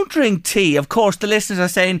don't drink tea, of course, the listeners are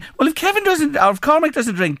saying, well, if Kevin doesn't, or if Cormac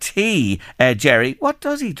doesn't drink tea, Jerry, what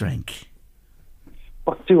does he drink?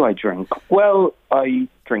 What do I drink? Well, I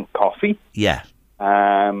drink coffee. Yeah.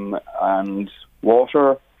 And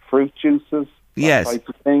water, fruit juices, that type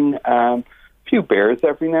of thing. Few beers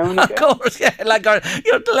every now and again. Of course, yeah, like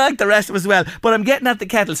the rest of us as well. But I'm getting at the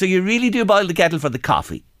kettle, so you really do boil the kettle for the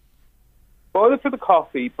coffee? Boil it for the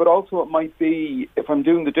coffee, but also it might be if I'm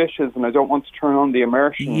doing the dishes and I don't want to turn on the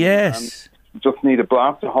immersion. Yes. And just need a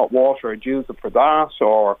blast of hot water, I'd use it for that,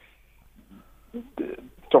 or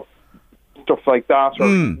stuff like that.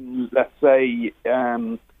 Or let's say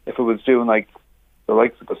if it was doing like the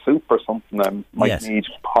likes of a soup or something, I might need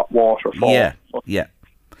hot water for. Yeah, but yeah.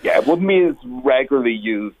 Yeah, it wouldn't be as regularly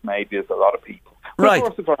used maybe as a lot of people. But right.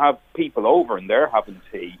 Of course, if I have people over and they're having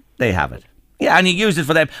tea, they have it. Yeah, and you use it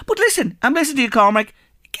for them. But listen, I'm listening to you, Cormac.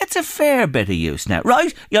 It gets a fair bit of use now,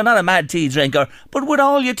 right? You're not a mad tea drinker, but with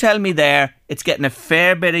all you tell me there, it's getting a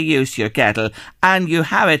fair bit of use, your kettle, and you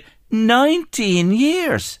have it 19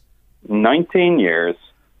 years. 19 years.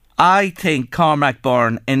 I think, Cormac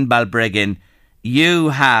Byrne in Balbriggan, you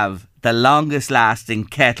have the longest lasting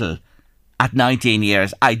kettle at 19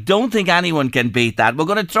 years. I don't think anyone can beat that. We're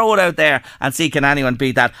going to throw it out there and see can anyone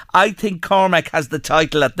beat that. I think Cormac has the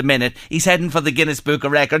title at the minute. He's heading for the Guinness Book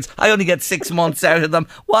of Records. I only get 6 months out of them.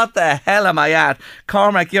 What the hell am I at?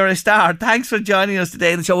 Cormac, you're a star. Thanks for joining us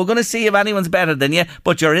today on the show. We're going to see if anyone's better than you,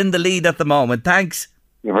 but you're in the lead at the moment. Thanks.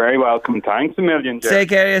 You're very welcome. Thanks a million, Jerry. Take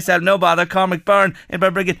care of yourself. No bother. Cormac Byrne in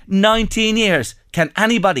Balbriggan. 19 years. Can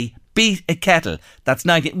anybody beat a kettle that's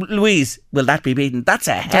 19? Louise, will that be beaten? That's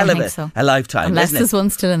a hell of a lifetime, unless isn't it? there's one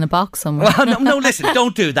still in a box somewhere. Well, no, listen,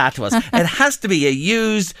 don't do that to us. It has to be a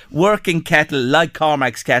used working kettle like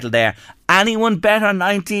Cormac's kettle there. Anyone better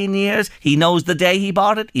 19 years? He knows the day he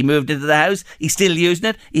bought it. He moved into the house. He's still using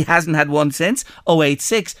it. He hasn't had one since.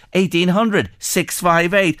 086 1800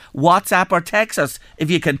 658. WhatsApp or text us if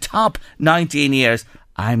you can top 19 years.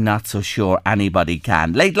 I'm not so sure anybody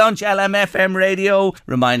can. Late lunch, LMFM radio,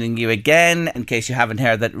 reminding you again, in case you haven't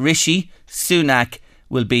heard, that Rishi Sunak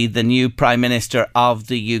will be the new Prime Minister of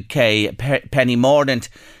the UK. Penny Mordaunt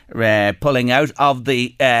pulling out of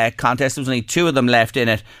the contest. There was only 2 of them left in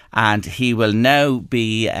it, and he will now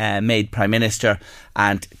be made Prime Minister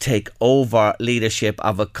and take over leadership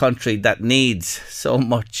of a country that needs so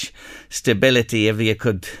much stability. If you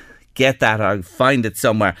could get that or find it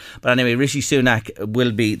somewhere. But anyway, Rishi Sunak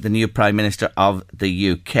will be the new Prime Minister of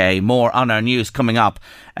the UK. More on our news coming up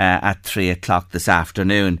at 3 o'clock this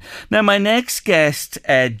afternoon. Now, my next guest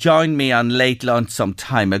joined me on Late Lunch some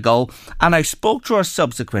time ago, and I spoke to her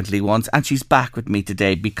subsequently once, and she's back with me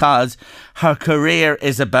today because her career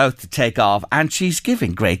is about to take off, and she's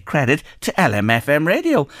giving great credit to LMFM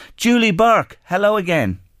Radio. Julie Burke, hello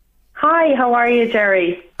again. Hi, how are you,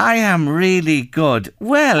 Jerry? I am really good.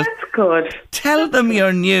 Well, that's good. Tell them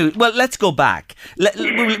your news. Well, let's go back.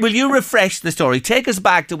 Will you refresh the story? Take us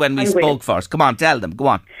back to when we spoke first. Come on, tell them. Go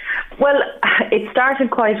on. Well, it started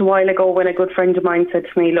quite a while ago when a good friend of mine said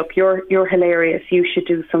to me, look, you're hilarious. You should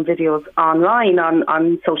do some videos online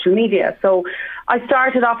on social media. So I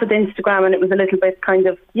started off with Instagram, and it was a little bit kind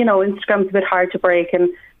of, Instagram's a bit hard to break, and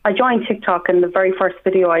I joined TikTok, and the very first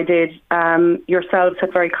video I did, yourselves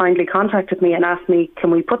had very kindly contacted me and asked me, can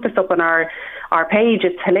we put this up on our page?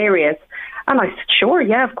 It's hilarious. And I said, sure,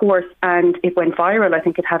 yeah, of course. And it went viral. I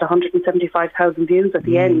think it had 175,000 views at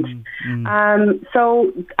the end.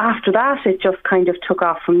 So after that, it just kind of took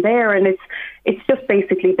off from there. And it's just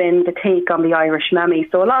basically been the take on the Irish Mammy.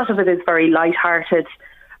 So a lot of it is very light-hearted,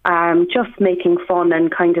 just making fun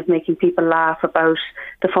and kind of making people laugh about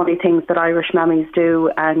the funny things that Irish mammies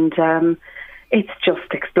do. And it's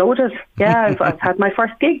just exploded. Yeah, I've had my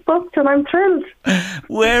first gig booked, and I'm thrilled.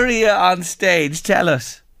 Where are you on stage? Tell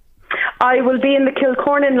us. I will be in the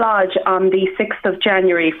Kilcornan Lodge on the 6th of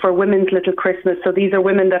January for Women's Little Christmas. So these are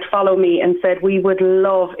women that follow me and said, we would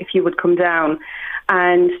love if you would come down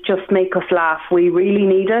and just make us laugh. We really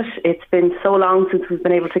need it. It's been so long since we've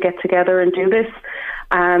been able to get together and do this.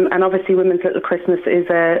 And obviously Women's Little Christmas is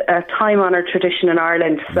a time-honoured tradition in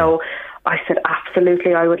Ireland. So I said,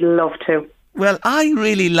 absolutely, I would love to. Well, I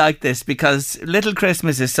really like this because Little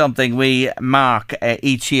Christmas is something we mark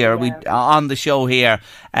each year. We on the show here,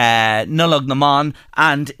 Nullag Naman,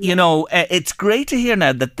 and it's great to hear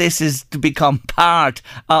now that this is to become part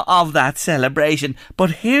of that celebration.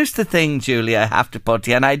 But here's the thing, Julie, I have to put to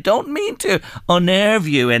you, and I don't mean to unnerve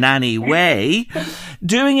you in any way.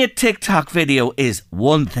 Doing a TikTok video is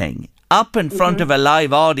one thing. Up in front of a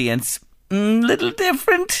live audience, little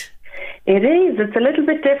different. It is. It's a little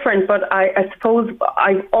bit different, but I suppose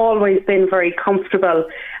I've always been very comfortable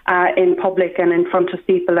in public and in front of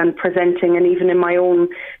people and presenting, and even in my own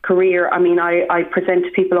career. I mean, I present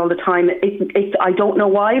to people all the time. I don't know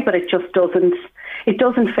why, but it just doesn't. It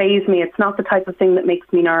doesn't faze me. It's not the type of thing that makes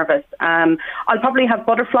me nervous. I'll probably have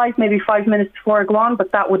butterflies maybe 5 minutes before I go on,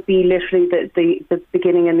 but that would be literally the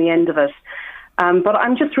beginning and the end of it. But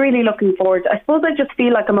I'm just really looking forward. I suppose I just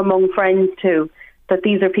feel like I'm among friends too. That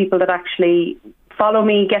these are people that actually follow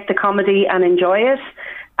me, get the comedy and enjoy it.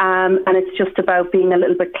 And it's just about being a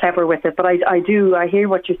little bit clever with it. But I hear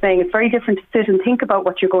what you're saying. It's very different to sit and think about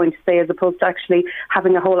what you're going to say as opposed to actually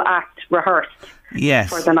having a whole act rehearsed. Yes.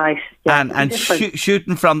 For the night. Yeah, and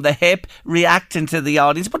shooting from the hip, reacting to the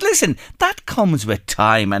audience. But listen, that comes with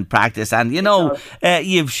time and practice. And,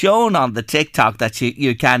 you've shown on the TikTok that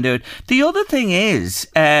you can do it. The other thing is,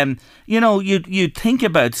 you think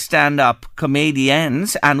about stand-up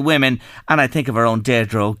comedians and women, and I think of our own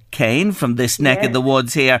Deirdre O'Kane from this neck of the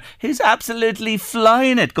woods here, who's absolutely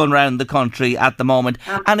flying it going around the country at the moment.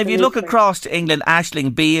 Absolutely. And if you look across to England,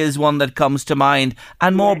 Aisling Bea is one that comes to mind,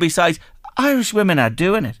 and more besides. Irish women are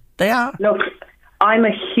doing it. They are. Look, I'm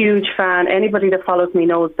a huge fan. Anybody that follows me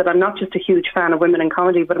knows that I'm not just a huge fan of women in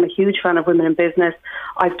comedy, but I'm a huge fan of women in business.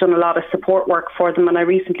 I've done a lot of support work for them, and I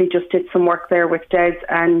recently just did some work there with Des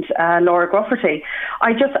and Laura Grufferty.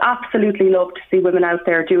 I just absolutely love to see women out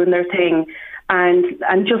there doing their thing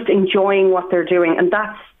and just enjoying what they're doing. And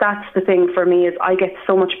that's the thing for me, is I get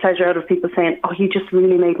so much pleasure out of people saying, oh, you just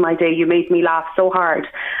really made my day. You made me laugh so hard.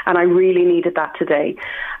 And I really needed that today.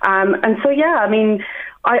 And so, I mean,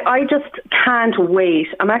 I just can't wait.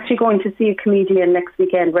 I'm actually going to see a comedian next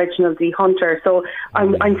weekend, Reginald D. Hunter. So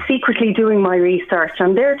I'm secretly doing my research.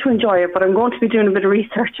 I'm there to enjoy it, but I'm going to be doing a bit of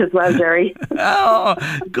research as well, Jerry. Oh,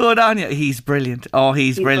 good on you. He's brilliant. Oh,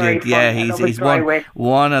 he's brilliant. Yeah, he's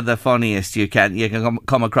one of the funniest you can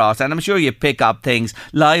come across. And I'm sure you pick up things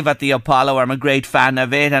live at the Apollo. I'm a great fan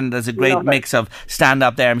of it, and there's a great mix of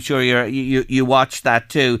stand-up there. I'm sure you watch that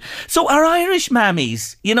too. So our Irish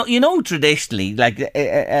mammies, traditionally, like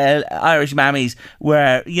Irish mammies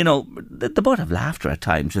were, the butt of laughter at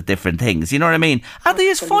times with different things. You know what I mean? Are they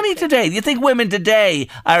as funny today? Do you think women today,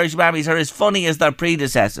 Irish mammies, are as funny as their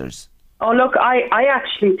predecessors? Oh, look, I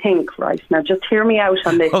actually think, right, now just hear me out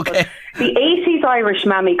on this. Okay. The 80s Irish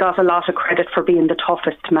mammy got a lot of credit for being the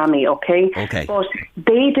toughest mammy, okay? But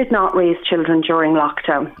they did not raise children during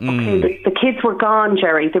lockdown, okay? The kids were gone,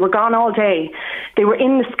 Jerry. They were gone all day. They were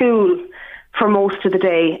in the school for most of the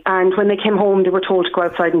day, and when they came home they were told to go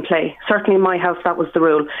outside and play. Certainly in my house that was the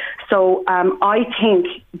rule. So I think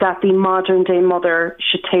that the modern day mother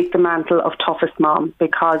should take the mantle of toughest mom,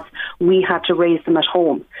 because we had to raise them at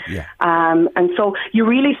home. And so you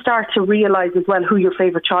really start to realise as well who your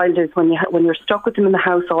favourite child is when you're stuck with them in the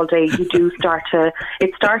house all day. You do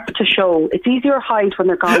it starts to show. It's easier to hide when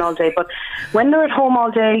they're gone all day, but when they're at home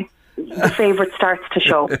all day, the favourite starts to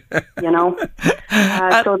show, you know.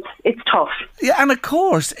 So it's tough. Yeah, and of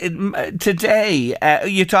course, today,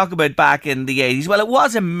 you talk about back in the 80s. Well, it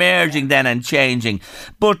was emerging then and changing.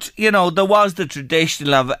 But, you know, there was the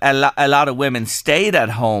tradition of a lot of women stayed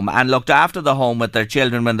at home and looked after the home with their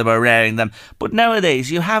children when they were rearing them. But nowadays,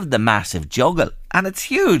 you have the massive juggle. And it's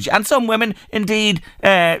huge. And some women, indeed,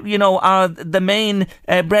 are the main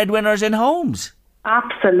breadwinners in homes.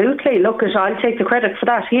 Absolutely. Look, I'll take the credit for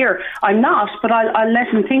that here. I'm not, but I'll let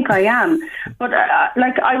him think I am. But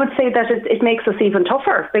I would say that it makes us even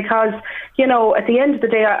tougher, because, you know, at the end of the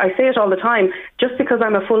day, I say it all the time, just because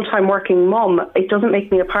I'm a full-time working mum, it doesn't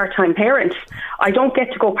make me a part-time parent. I don't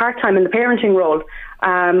get to go part-time in the parenting role.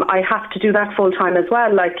 I have to do that full-time as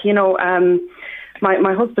well. Like, you know,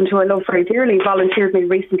 my husband, who I love very dearly, volunteered me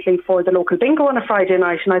recently for the local bingo on a Friday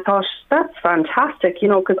night, and I thought, that's fantastic, you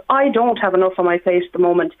know, because I don't have enough on my plate at the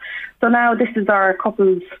moment. So now this is our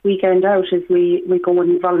couple's weekend out, as we go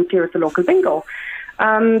and volunteer at the local bingo.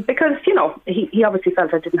 Because, you know, he obviously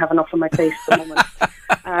felt I didn't have enough on my plate at the moment.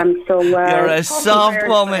 You're a soft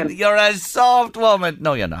woman. You're a soft woman.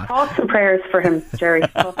 No, you're not. Thoughts and prayers for him, Jerry.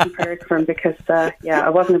 Thoughts and prayers for him, because, I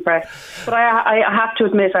wasn't impressed. But I have to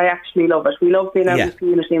admit, I actually love it. We love being out in the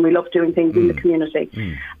community, and we love doing things in the community.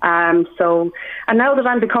 And now that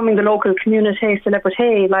I'm becoming the local community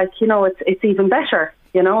celebrity, like, you know, it's even better.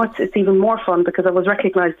 You know, it's even more fun, because I was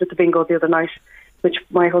recognised at the bingo the other night, which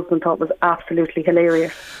my husband thought was absolutely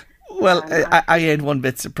hilarious. Well, I ain't one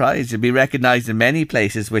bit surprised. You'll be recognised in many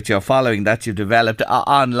places with your following that you've developed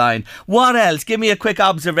online. What else? Give me a quick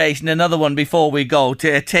observation, another one before we go, to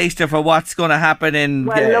a taster for what's going to happen in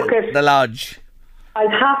the lodge.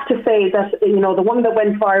 I'd have to say that, you know, the one that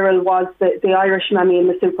went viral was the Irish mammy in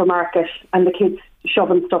the supermarket, and the kids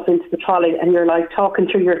shoving stuff into the trolley, and you're like talking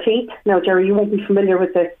through your teeth. Now, Jerry, you won't be familiar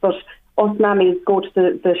with this, but us mammies go to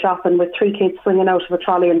the shopping with 3 kids swinging out of a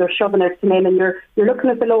trolley, and they're shoving everything in, and you're looking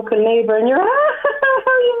at the local neighbour, and you're, how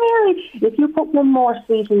are you, Mary? If you put one more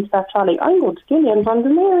sweet into that trolley, I'm going to kill you in front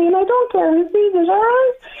of Mary, and I don't care who sees it, all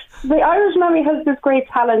right? The Irish mammy has this great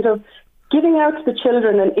talent of giving out to the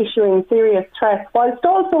children and issuing serious threats, whilst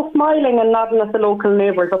also smiling and nodding at the local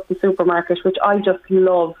neighbours up the supermarket, which I just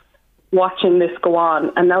love watching this go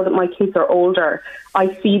on. And now that my kids are older,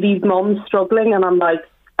 I see these mums struggling, and I'm like,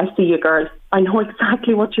 I see you, girl. I know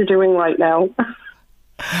exactly what you're doing right now.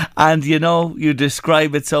 And, you know, you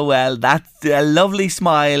describe it so well. That's a lovely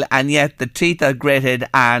smile, and yet the teeth are gritted,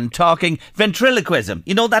 and talking ventriloquism.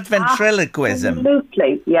 You know that ventriloquism?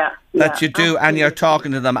 Absolutely, yeah. That you do, absolutely. And you're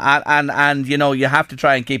talking to them, and you know, you have to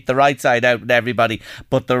try and keep the right side out with everybody,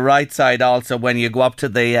 but the right side also when you go up to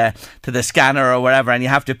the scanner or wherever, and you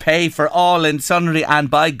have to pay for all and sundry, and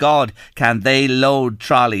by God, can they load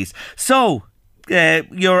trolleys. So,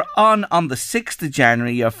 you're on the 6th of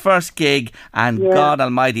January, your first gig, and God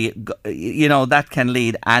Almighty, you know, that can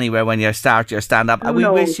lead anywhere when you start your stand-up. And we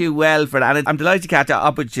wish you well for that. And I'm delighted to catch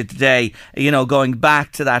up with you today, you know, going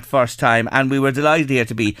back to that first time. And we were delighted here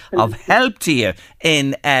to be of help to you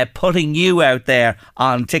in putting you out there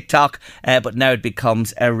on TikTok. But now it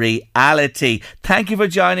becomes a reality. Thank you for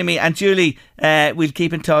joining me. And Julie, we'll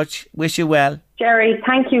keep in touch. Wish you well. Jerry,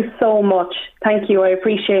 thank you so much. Thank you. I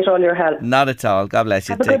appreciate all your help. Not at all. God bless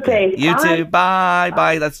you. Have a good day. You too. Bye.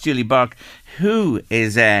 Bye. That's Julie Burke, who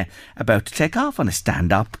is about to take off on a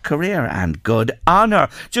stand-up career, and good on her.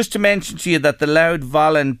 Just to mention to you that the Louth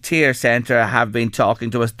Volunteer Centre have been talking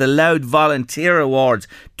to us. The Louth Volunteer Awards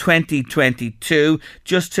 2022.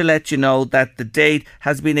 Just to let you know that the date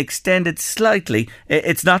has been extended slightly.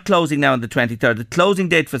 It's not closing now on the 23rd. The closing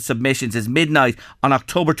date for submissions is midnight on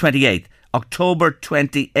October 28th. October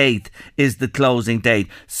 28th is the closing date.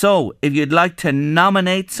 So, if you'd like to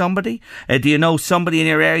nominate somebody, do you know somebody in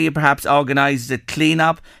your area perhaps organises a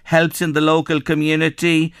clean-up, helps in the local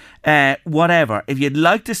community, whatever. If you'd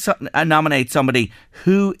like to nominate somebody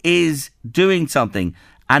who is doing something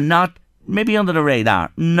and not maybe under the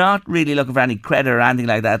radar, not really looking for any credit or anything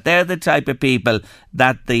like that. They're the type of people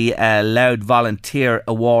that the Loud Volunteer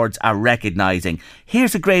Awards are recognising.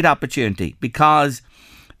 Here's a great opportunity, because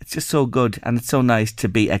it's just so good and it's so nice to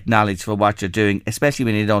be acknowledged for what you're doing, especially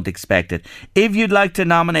when you don't expect it. If you'd like to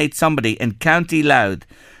nominate somebody in County Louth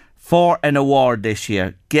for an award this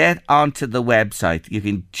year, get onto the website. You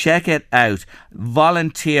can check it out.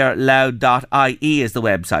 volunteerloud.ie is the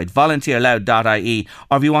website, volunteerloud.ie.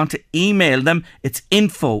 Or if you want to email them, it's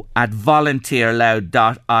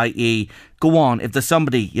info@volunteerloud.ie. Go on, if there's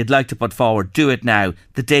somebody you'd like to put forward, do it now.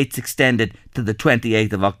 The date's extended to the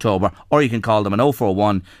 28th of October. Or you can call them on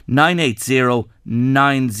 041 980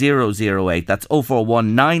 9008. That's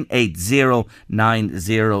 041 980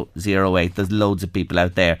 9008. There's loads of people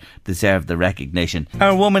out there deserve the recognition.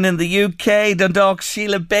 Our woman in the UK, Dundalk,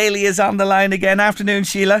 Sheila Bailey, is on the line again. Afternoon,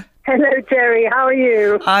 Sheila. Hello, Jerry. How are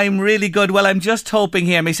you? I'm really good. Well, I'm just hoping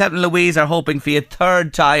here, myself and Louise are hoping for you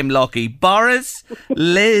third time lucky. Boris,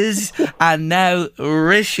 Liz and now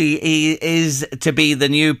Rishi is to be the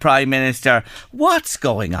new Prime Minister. What's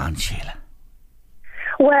going on, Sheila?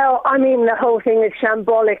 Well, I mean, the whole thing is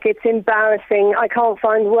shambolic. It's embarrassing. I can't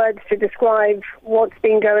find words to describe what's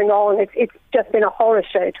been going on. It's just been a horror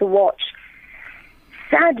show to watch.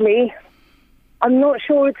 Sadly, I'm not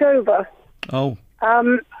sure it's over. Oh.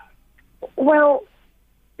 Well,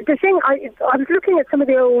 the thing, I was looking at some of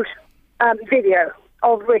the old video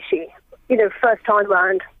of Rishi, first time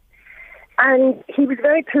round, and he was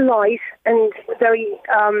very polite and very,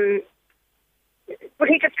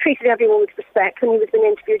 he just treated everyone with respect. When he was being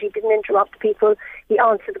interviewed, he didn't interrupt people. He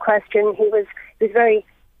answered the question. He was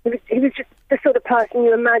just the sort of person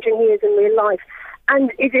you imagine he is in real life.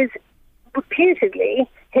 And it is reputedly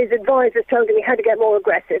his advisors told him he had to get more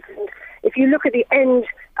aggressive. And if you look at the end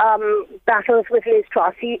battles with Liz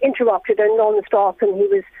Truss, he interrupted her non-stop, and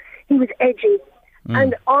he was edgy.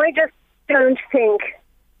 And I just don't think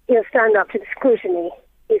he'll stand up to the scrutiny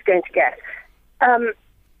he's going to get.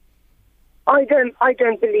 I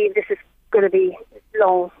don't believe this is going to be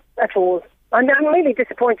long at all. And I'm really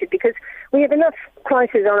disappointed, because we have enough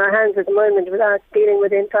crises on our hands at the moment without dealing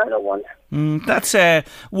with internal ones. That's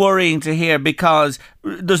worrying to hear, because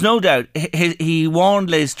there's no doubt he warned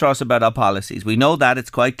Liz Truss about our policies. We know that, it's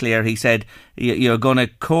quite clear. He said you're going to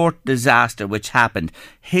court disaster, which happened.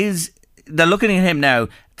 They're looking at him now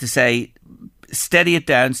to say, steady it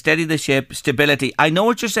down, steady the ship, stability. I know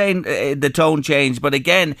what you're saying, the tone changed, but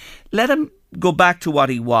again, let him go back to what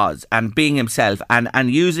he was and being himself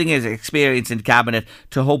and using his experience in cabinet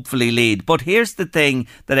to hopefully lead. But here's the thing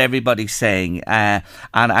that everybody's saying, and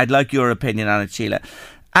I'd like your opinion on it, Sheila.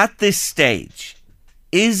 At this stage,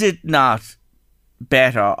 is it not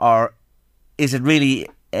better, or is it really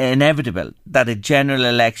inevitable that a general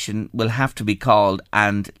election will have to be called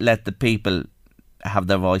and let the people have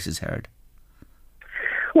their voices heard?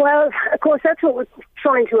 Well, of course, that's what we're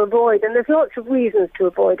trying to avoid, and there's lots of reasons to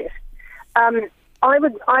avoid it. I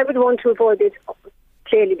would want to avoid it,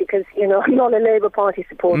 clearly, because I'm not a Labour Party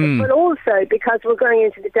supporter, but also because we're going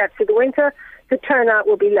into the depths of the winter. The turnout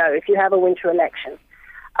will be low if you have a winter election.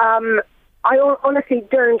 I honestly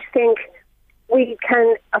don't think we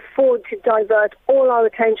can afford to divert all our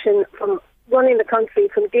attention from running the country,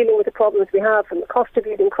 from dealing with the problems we have, from the cost of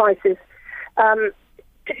living crisis.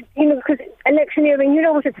 Because electioneering, you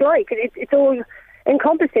know what it's like. It's all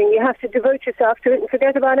encompassing. You have to devote yourself to it and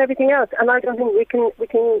forget about everything else. And I don't think we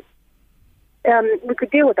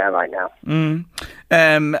could deal with that right now.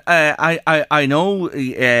 I know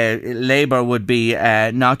Labour would be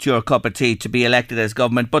not your cup of tea to be elected as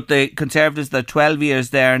government, but the Conservatives, they're 12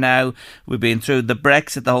 years there now. We've been through the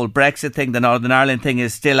whole Brexit thing. The Northern Ireland thing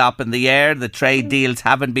is still up in the air. The trade deals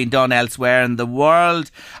haven't been done elsewhere in the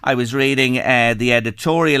world. I was reading the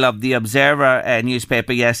editorial of The Observer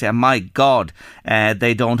newspaper yesterday, and my God,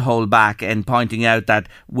 they don't hold back in pointing out that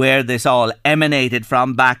where this all emanated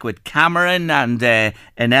from back with Cameron and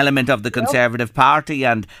an element of the Conservative Party,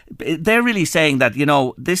 and they're really saying that,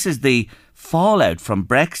 this is the fallout from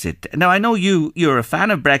Brexit. Now, I know you're a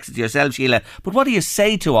fan of Brexit yourself, Sheila, but what do you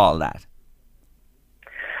say to all that?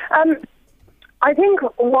 I think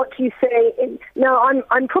what you say is, now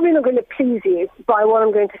I'm probably not going to please you by what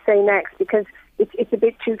I'm going to say next, because it's a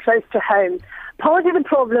bit too close to home. Part of the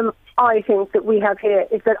problem, I think, that we have here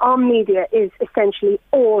is that our media is essentially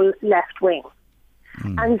all left-wing.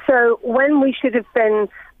 And so when we should have been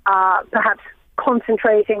perhaps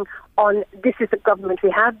concentrating on, this is the government we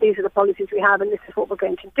have, these are the policies we have, and this is what we're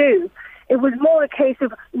going to do, it was more a case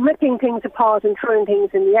of ripping things apart and throwing things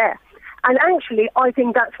in the air. And actually, I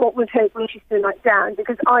think that's what will take Rishi Sunak down,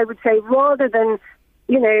 because I would say, rather than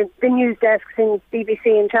the news desks in BBC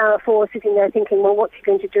and Channel 4 sitting there thinking, well, what's he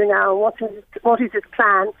going to do now? What is his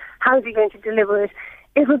plan? How is he going to deliver it?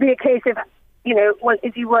 It will be a case of, well,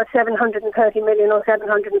 is he worth 730 million or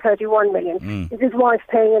 731 million? Is his wife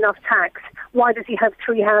paying enough tax? Why does he have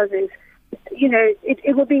 3 houses?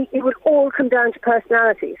 It would all come down to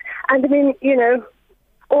personalities. And I mean,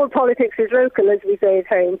 all politics is local, as we say at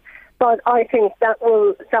home. But I think that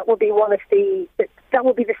will be one of the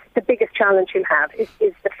biggest challenge he'll have is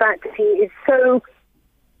the fact that he is so,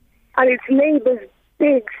 and it's Labour's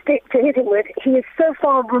big stick to hit him with. He is so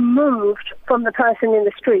far removed from the person in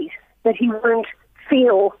the street that he won't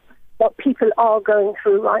feel what people are going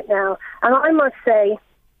through right now. And I must say,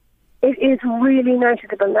 it is really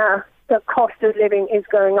noticeable now that cost of living is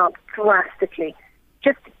going up drastically.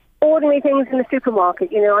 Just ordinary things in the supermarket,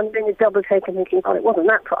 I'm doing a double take and thinking, God, it wasn't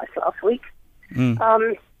that price last week.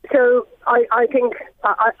 So I think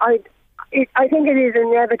it is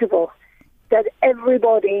inevitable that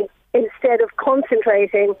everybody, instead of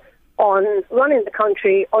concentrating on running the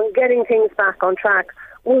country, on getting things back on track,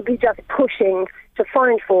 will be just pushing to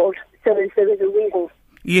find fault so as there is a reason.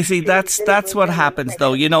 You see, that's what happens,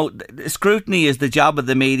 though. Scrutiny is the job of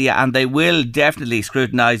the media, and they will definitely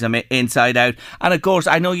scrutinise them inside out. And of course,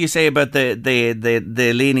 I know you say about the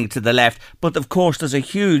leaning to the left, but of course, there's a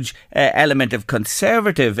huge element of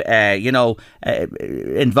conservative, involved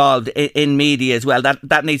in media as well.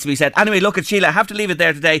 That needs to be said. Anyway, look at Sheila. I have to leave it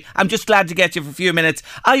there today. I'm just glad to get you for a few minutes.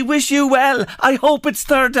 I wish you well. I hope it's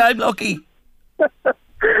third time lucky.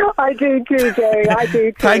 I do too, Jerry. I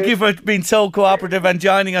do too. Thank you for being so cooperative and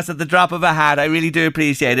joining us at the drop of a hat. I really do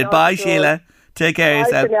appreciate it. Bye, sure. Sheila. Take care of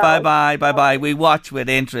yourself. Bye-bye. We watch with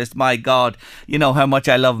interest. My God, you know how much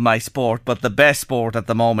I love my sport, but the best sport at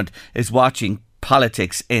the moment is watching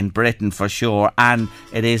politics in Britain for sure, and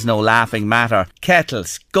it is no laughing matter.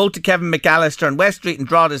 Kettles. Go to Kevin McAllister on West Street in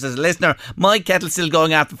Drogheda as a listener. My kettle's still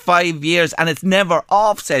going after 5 years and it's never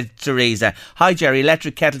off, said Teresa. Hi Jerry,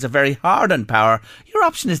 electric kettles are very hard on power. Your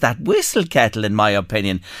option is that whistle kettle, in my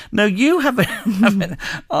opinion. Now you have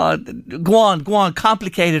go on,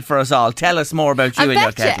 complicated for us all. Tell us more about you and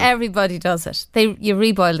your kettle. I bet you everybody does it. You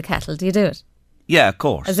reboil the kettle. Do you do it? Yeah, of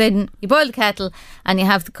course. As in, you boil the kettle and you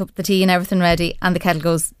have the cup, the tea and everything ready, and the kettle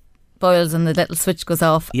boils and the little switch goes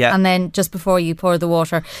off. Yeah. And then just before you pour the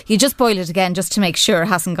water, you just boil it again just to make sure it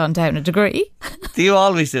hasn't gone down a degree. Do you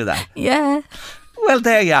always do that? Yeah. Well,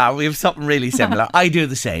 there you are. We have something really similar. I do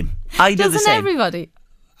the same. Doesn't everybody?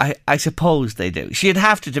 I suppose they do. She'd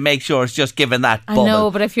have to make sure it's just given that bubble. I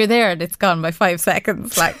know, but if you're there and it's gone by 5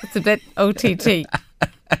 seconds, it's a bit OTT.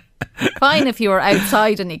 Fine if you were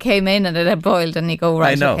outside and you came in and it had boiled and you go,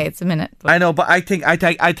 right, okay, it's a minute. I know, but I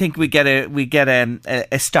think we get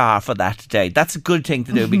a star for that today. That's a good thing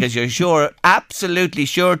to do because you're absolutely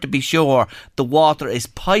sure to be sure the water is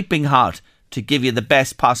piping hot to give you the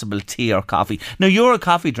best possible tea or coffee. Now, you're a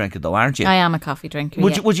coffee drinker though, aren't you? I am a coffee drinker.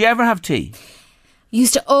 Would you ever have tea?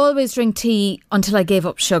 Used to always drink tea until I gave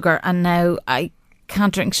up sugar, and now I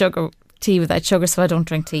can't drink tea without sugar, so I don't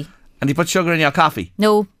drink tea. And you put sugar in your coffee?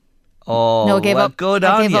 No. Oh, no, I gave up. Good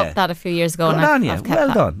on you. I gave up that a few years ago. Good on you.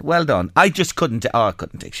 Well done. I just couldn't. I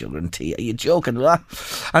couldn't take sugar in tea. Are you joking?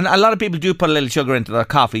 And a lot of people do put a little sugar into their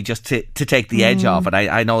coffee just to take the edge off it.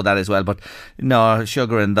 I know that as well. But no,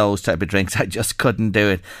 sugar in those type of drinks, I just couldn't do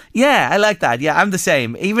it. Yeah, I like that. Yeah, I'm the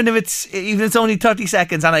same. Even if it's only 30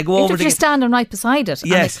 seconds, and I go over. If you're standing right beside it,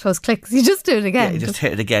 yes, and it goes clicks, you just do it again. Yeah, just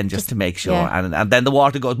hit it again, just to make sure, and then the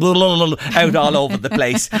water goes out all over the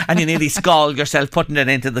place, and you nearly scald yourself putting it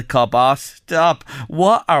into the cup. Oh, stop.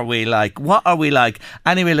 What are we like?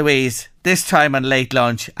 Anyway, Louise, this time on Late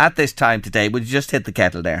Lunch, at this time today, would you just hit the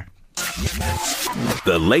kettle there?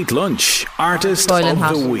 The Late Lunch Artist of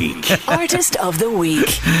the Week. Artist of the Week.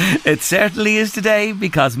 It certainly is today,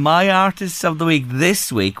 because my Artists of the Week this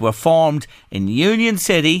week were formed in Union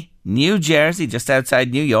City, New Jersey, just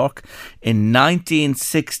outside New York, in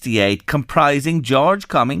 1968, comprising George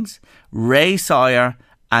Cummings, Ray Sawyer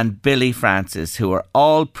and Billy Francis, who were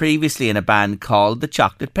all previously in a band called the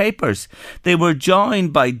Chocolate Papers. They were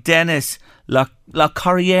joined by Dennis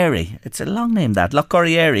LaCorriere, it's a long name that,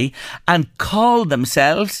 LaCorriere, and called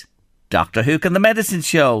themselves Dr. Hook and the Medicine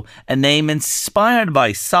Show, a name inspired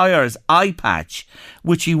by Sawyer's eye patch,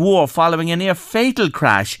 which he wore following a near fatal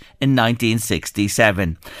crash in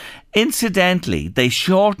 1967. Incidentally, they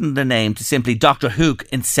shortened the name to simply Dr. Hook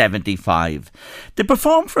in 75. They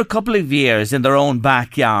performed for a couple of years in their own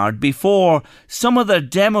backyard before some of their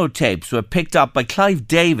demo tapes were picked up by Clive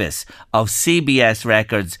Davis of CBS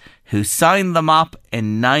Records, who signed them up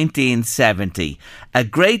in 1970. A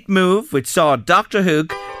great move which saw Dr.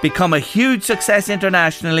 Hook become a huge success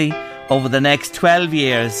internationally, over the next 12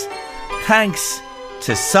 years, thanks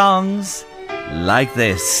to songs like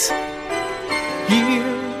this.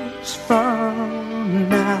 Years from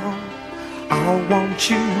now, I'll want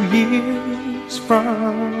you years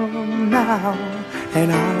from now,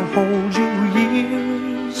 and I'll hold you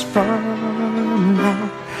years from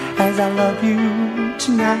now, as I love you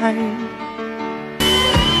tonight.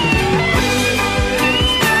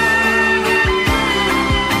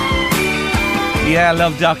 Yeah, I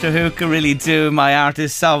love Dr. Hook, I really do. My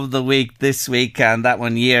Artists of the Week this week, and that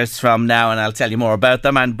one years from now, and I'll tell you more about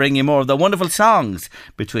them and bring you more of the wonderful songs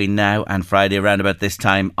between now and Friday around about this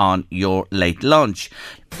time on your late lunch.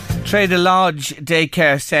 Trader Lodge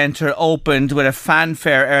Daycare Centre opened with a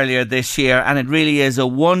fanfare earlier this year, and it really is a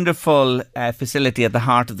wonderful facility at the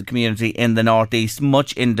heart of the community in the North East,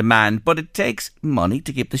 much in demand, but it takes money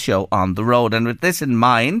to keep the show on the road. And with this in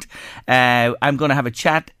mind, I'm going to have a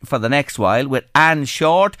chat for the next while with Anne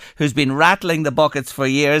Short, who's been rattling the buckets for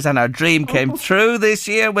years, and our dream came true this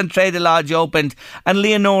year when Trader Lodge opened, and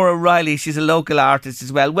Leonora Riley, she's a local artist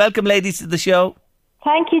as well. Welcome, ladies, to the show.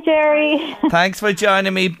 Thank you, Jerry. Thanks for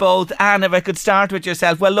joining me both. Anne, if I could start with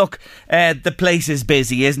yourself. Well, look, the place is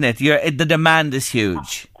busy, isn't it? The demand is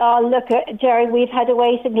huge. Oh, look, Jerry, we've had a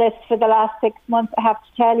waiting list for the last 6 months, I have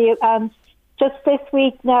to tell you. And just this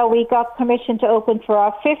week now, we got permission to open for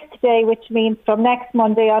our 5th day, which means from next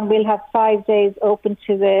Monday on, we'll have 5 days open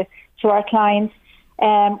to our clients.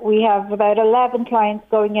 We have about 11 clients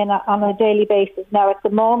going in on a daily basis now at the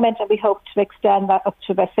moment, and we hope to extend that up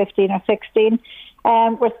to about 15 or 16.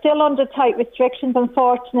 We're still under tight restrictions,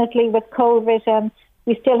 unfortunately, with COVID, and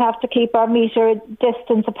we still have to keep our metre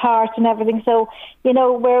distance apart and everything. So,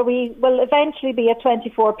 where we will eventually be at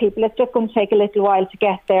 24 people, it's just going to take a little while to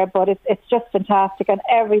get there, but it's just fantastic, and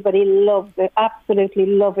everybody loves it, absolutely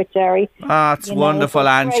love it, Jerry. Ah, it's wonderful,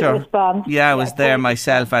 Anne. Yeah, I was there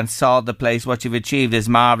myself and saw the place. What you've achieved is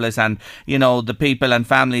marvellous, and, the people and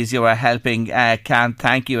families you are helping can't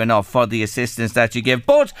thank you enough for the assistance that you give.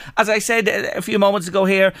 But, as I said a few moments ago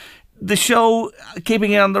here, the show,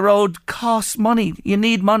 keeping it on the road, costs money. You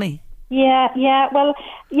need money. Yeah. Well,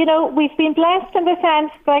 we've been blessed in the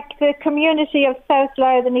sense, like the community of South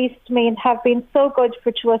Louth and East Meath have been so good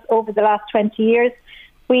to us over the last 20 years.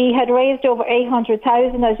 We had raised over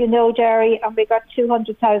 800,000, as you know, Jerry, and we got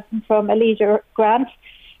 200,000 from a leader grant.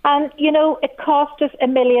 And, it cost us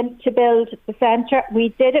 $1 million to build the centre. We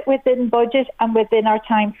did it within budget and within our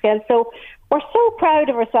time scale. So we're so proud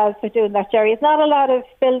of ourselves for doing that, Jerry. It's not a lot of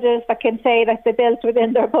builders that can say that they built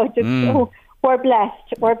within their budget. So we're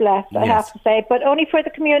blessed, I have to say. But only for the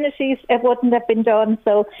communities, it wouldn't have been done.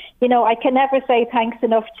 So, I can never say thanks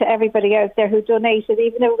enough to everybody out there who donated,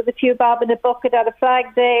 even if it was a few bob in a bucket at a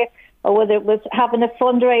flag day, or whether it was having a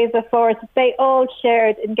fundraiser for us. They all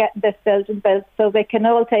shared in getting this building built, so they can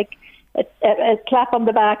all take a clap on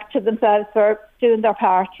the back to themselves for doing their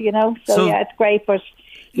part, So yeah, it's great. But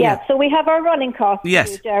yeah, so we have our running costs,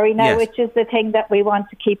 too, Jerry, now, which is the thing that we want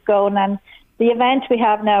to keep going. And the event we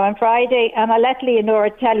have now on Friday, and I'll let Leonora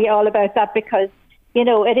tell you all about that, because,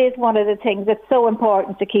 it is one of the things that's so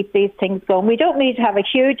important to keep these things going. We don't need to have a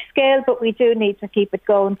huge scale, but we do need to keep it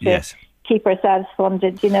going to keep ourselves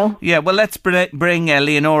funded, Yeah, well, let's bring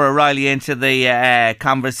Leonora Riley into the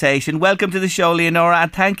conversation. Welcome to the show, Leonora,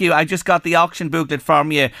 and thank you. I just got the auction booklet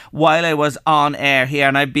from you while I was on air here,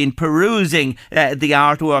 and I've been perusing the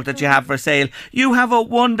artwork that you have for sale. You have a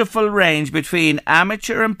wonderful range between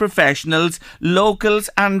amateur and professionals, locals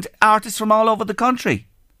and artists from all over the country.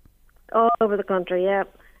 All over the country, yeah.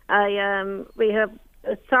 We have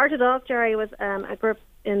started off, Jerry, with a group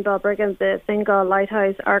in Balbriggan, the Fingal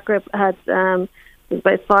Lighthouse art group had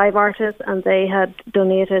about 5 artists, and they had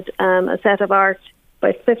donated a set of art,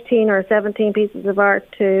 about 15 or 17 pieces of art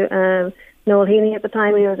to Noel Heaney at the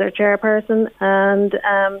time. He was our chairperson,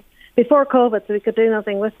 and before COVID, so we could do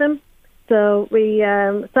nothing with them. So we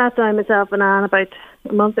sat down, myself and Anne, about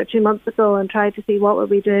a month or 2 months ago, and tried to see what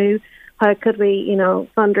would we do, how could we,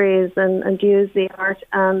 fundraise and use the art,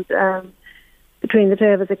 and between the two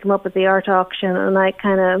of us, we come up with the art auction, and I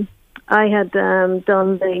had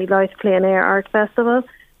done the Louth Plein Air Art Festival,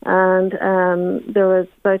 and there was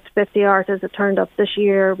about 50 artists that turned up this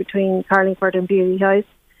year between Carlingford and Beauty House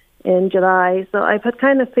in July. So I put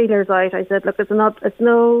kind of feelers out. I said, look, it's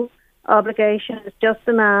no obligation, it's just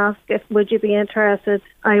an ask. Would you be interested?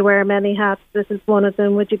 I wear many hats. This is one of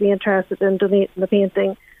them. Would you be interested in donating the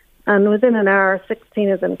painting? And within an hour, 16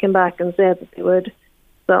 of them came back and said that they would.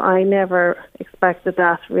 So I never expected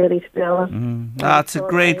that, really, to be honest. That's a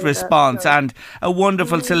great response and a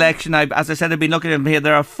wonderful selection. As I said, I've been looking at them here.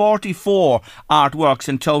 There are 44 artworks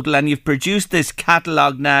in total, and you've produced this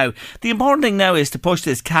catalogue now. The important thing now is to push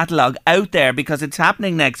this catalogue out there because it's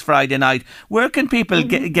happening next Friday night. Where can people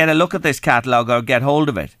get a look at this catalogue or get hold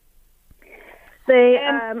of it?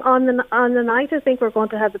 On the night, I think we're going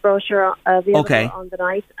to have the brochure available on the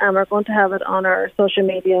night, and we're going to have it on our social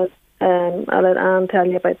media. I'll let Anne tell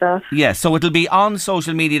you about that. Yes, so it'll be on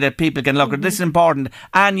social media that people can look at. This is important.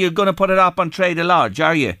 And you're going to put it up on Trader Lodge,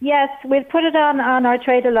 are you? Yes, we'll put it on our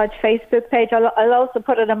Trader Lodge Facebook page. I'll also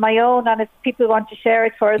put it on my own, and if people want to share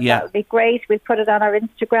it for us, that would be great. We'll put it on our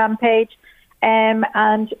Instagram page,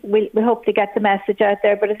 and we hope to get the message out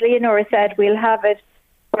there. But as Leonora said, we'll have it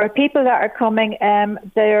for people that are coming.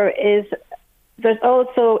 There's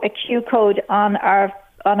also a Q code on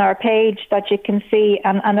our page that you can see,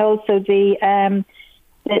 and also the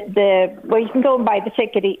where you can go and buy the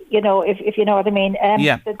ticket, if you know what I mean.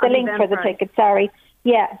 The link for the ticket, sorry.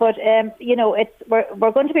 Yeah, but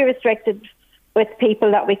we're going to be restricted with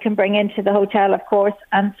people that we can bring into the hotel, of course,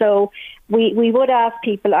 and so we would ask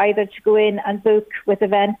people either to go in and book with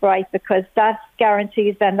Eventbrite, because that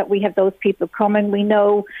guarantees then that we have those people coming. We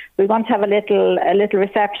know we want to have a little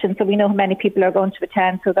reception, so we know how many people are going to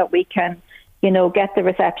attend, so that we can get the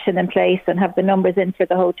reception in place and have the numbers in for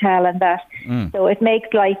the hotel and that. So it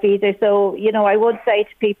makes life easier. So, I would say to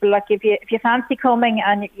people, like, if you fancy coming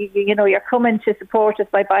and you're coming to support us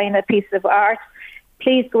by buying a piece of art,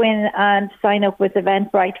 please go in and sign up with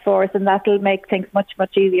Eventbrite for us, and that'll make things much,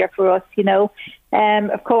 much easier for us,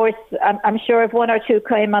 Of course, I'm sure if one or two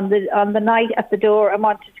came on the night at the door and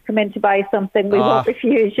wanted to come in to buy something, we won't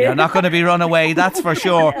refuse you. You're not going to be run away, that's for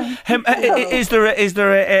sure. Is there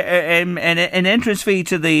an entrance fee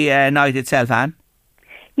to the night itself, Anne?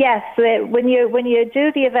 Yes, when you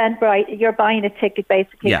do the Eventbrite, you're buying a ticket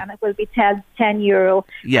basically, and it will be €10.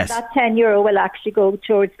 Yes. And that €10 will actually go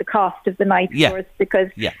towards the cost of the night for us, because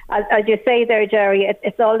as you say there, Jerry,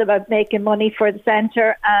 it's all about making money for the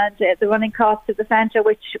centre and the running costs of the centre,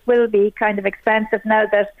 which will be kind of expensive now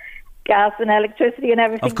that gas and electricity and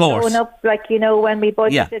everything going up. Like, when we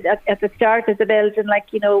budgeted at the start of the building,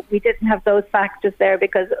 we didn't have those factors there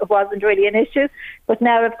because it wasn't really an issue. But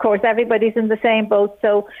now, of course, everybody's in the same boat.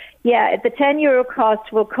 So, the €10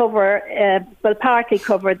 cost will partly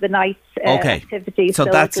cover the night's activities. So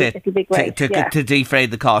that's it'll be great. To defray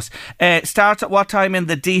the cost. Starts at what time in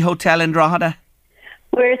the D Hotel in Drogheda?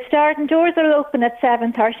 We're starting, doors are open at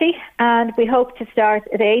 7:30 and we hope to start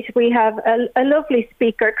at 8. We have a lovely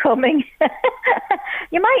speaker coming.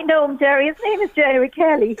 You might know him, Jerry. His name is Jerry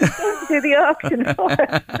Kelly. He's going to do the auction for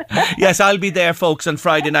us. Yes, I'll be there, folks, on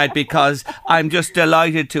Friday night, because I'm just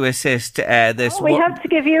delighted to assist this. We have to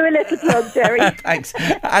give you a little plug, Jerry. Thanks.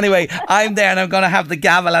 Anyway, I'm there and I'm going to have the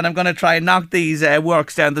gavel and I'm going to try and knock these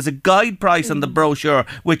works down. There's a guide price on the brochure,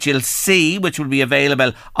 which you'll see, which will be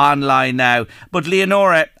available online now. But Leonora,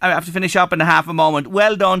 I have to finish up in half a moment.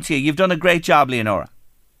 Well done to you. You've done a great job, Leonora.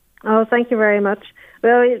 Oh, thank you very much.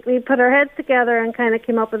 Well, we put our heads together and kind of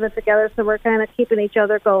came up with it together, so we're kind of keeping each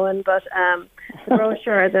other going. But the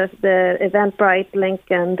brochure, the Eventbrite link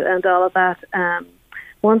and all of that,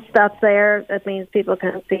 once that's there, that means people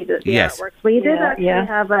can see the artworks. We did actually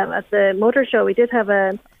have, at the motor show, we did have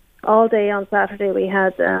all day on Saturday. We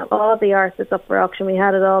had all the art that's up for auction. We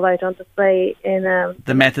had it all out on display in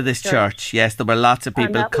the Methodist Church. Yes, there were lots of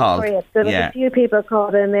people called. There was a few people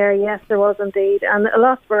called in there. Yes, there was indeed, and a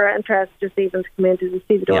lot were interested just even to come in to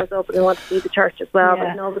see the doors open. They want to see the church as well. But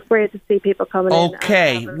it was great to see people coming in.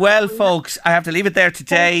 Okay, well, folks, I have to leave it there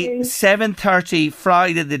today. 7:30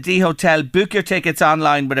 Friday, the D Hotel. Book your tickets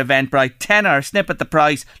online with Eventbrite. £10, snip at the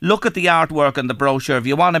price. Look at the artwork and the brochure. If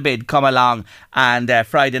you want a bid, come along. And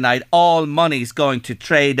Friday night, all money's going to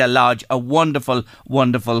Trader Lodge, a wonderful,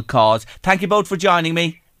 wonderful cause. Thank you both for joining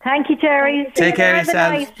me. Thank you, Terry. Take care of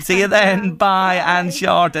yourselves. See you then. Bye. Anne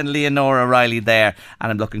Short and Leonora Riley there.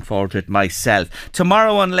 And I'm looking forward to it myself.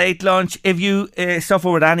 Tomorrow on Late Lunch, if you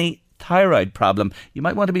suffer with any thyroid problem, you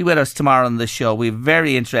might want to be with us tomorrow on the show. We have a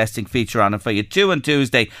very interesting feature on it for you, 2 on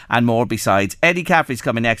Tuesday and more besides. Eddie Caffrey's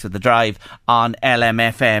coming next with The Drive on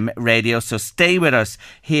LMFM radio, so stay with us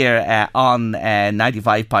here on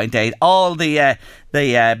 95.8. all the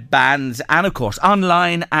bands, and of course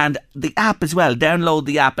online and the app as well. Download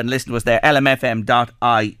the app and listen to us there,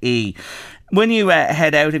 lmfm.ie. When you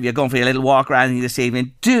head out, if you're going for a little walk around this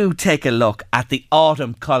evening, do take a look at the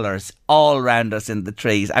autumn colours all around us in the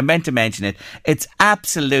trees. I meant to mention it. It's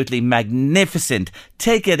absolutely magnificent.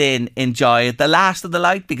 Take it in, enjoy it. The last of the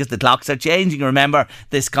light, because the clocks are changing, remember,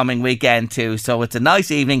 this coming weekend too. So it's a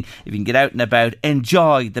nice evening. If you can get out and about,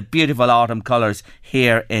 enjoy the beautiful autumn colours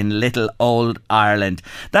here in little old Ireland.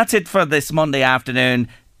 That's it for this Monday afternoon.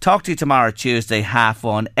 Talk to you tomorrow, Tuesday,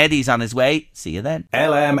 1:30. Eddie's on his way. See you then.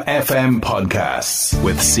 LMFM Podcasts.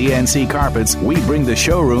 With CNC Carpets, we bring the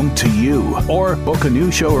showroom to you. Or book a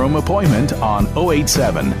new showroom appointment on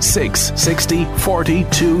 087 660 40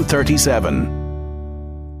 237.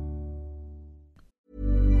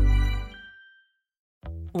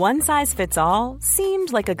 One size fits all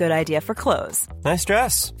seemed like a good idea for clothes. Nice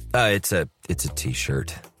dress. It's a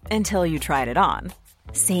t-shirt. Until you tried it on.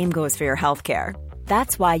 Same goes for your healthcare.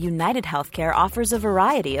 That's why United Healthcare offers a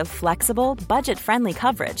variety of flexible, budget-friendly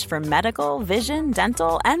coverage for medical, vision,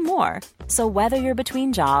 dental, and more. So whether you're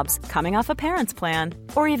between jobs, coming off a parent's plan,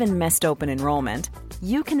 or even missed open enrollment,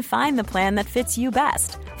 you can find the plan that fits you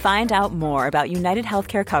best. Find out more about United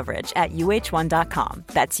Healthcare coverage at uh1.com.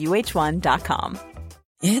 That's uh1.com.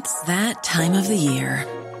 It's that time of the year.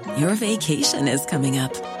 Your vacation is coming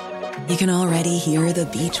up. You can already hear the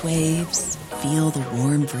beach waves, feel the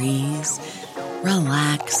warm breeze,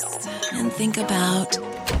 relax, and think about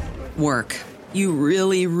work. You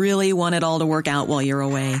really, really want it all to work out while you're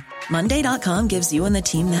away. Monday.com gives you and the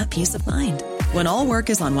team that peace of mind. When all work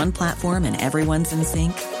is on one platform and everyone's in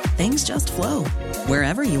sync, things just flow.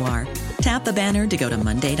 Wherever you are, tap the banner to go to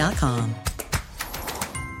Monday.com.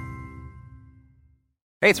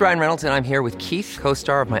 Hey, it's Ryan Reynolds, and I'm here with Keith,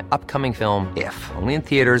 co-star of my upcoming film, If, only in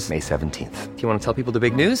theaters May 17th. Do you want to tell people the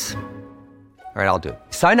big news? All right, I'll do it.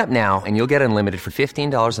 Sign up now and you'll get unlimited for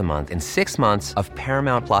 $15 a month and 6 months of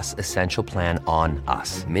Paramount Plus Essential Plan on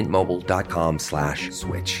us.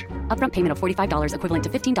 MintMobile.com/switch. Upfront payment of $45 equivalent to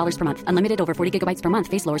 $15 per month. Unlimited over 40 gigabytes per month.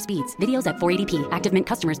 Face lower speeds. Videos at 480p. Active Mint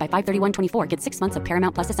customers by 531.24 get 6 months of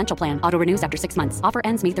Paramount Plus Essential Plan. Auto renews after 6 months. Offer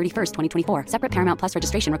ends May 31st, 2024. Separate Paramount Plus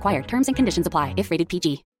registration required. Terms and conditions apply if rated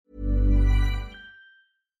PG.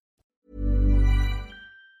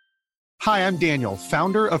 Hi, I'm Daniel,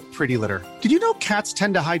 founder of Pretty Litter. Did you know cats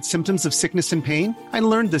tend to hide symptoms of sickness and pain? I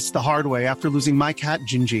learned this the hard way after losing my cat,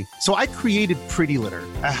 Gingy. So I created Pretty Litter,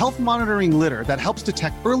 a health monitoring litter that helps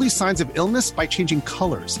detect early signs of illness by changing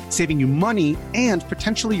colors, saving you money and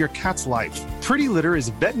potentially your cat's life. Pretty Litter is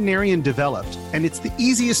veterinarian developed, and it's the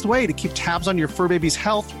easiest way to keep tabs on your fur baby's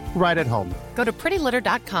health right at home. Go to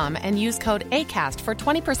prettylitter.com and use code ACAST for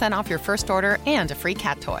 20% off your first order and a free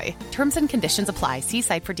cat toy. Terms and conditions apply. See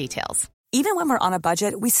site for details. Even when we're on a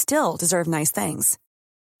budget, we still deserve nice things.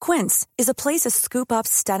 Quince is a place to scoop up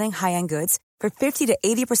stunning high-end goods for 50 to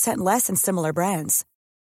 80% less than similar brands.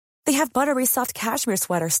 They have buttery soft cashmere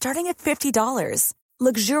sweaters starting at $50,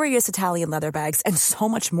 luxurious Italian leather bags, and so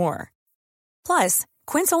much more. Plus,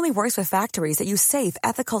 Quince only works with factories that use safe,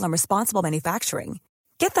 ethical, and responsible manufacturing.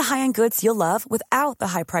 Get the high-end goods you'll love without the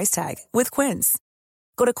high price tag with Quince.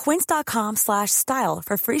 Go to quince.com/style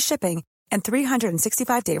for free shipping and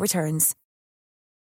 365-day returns.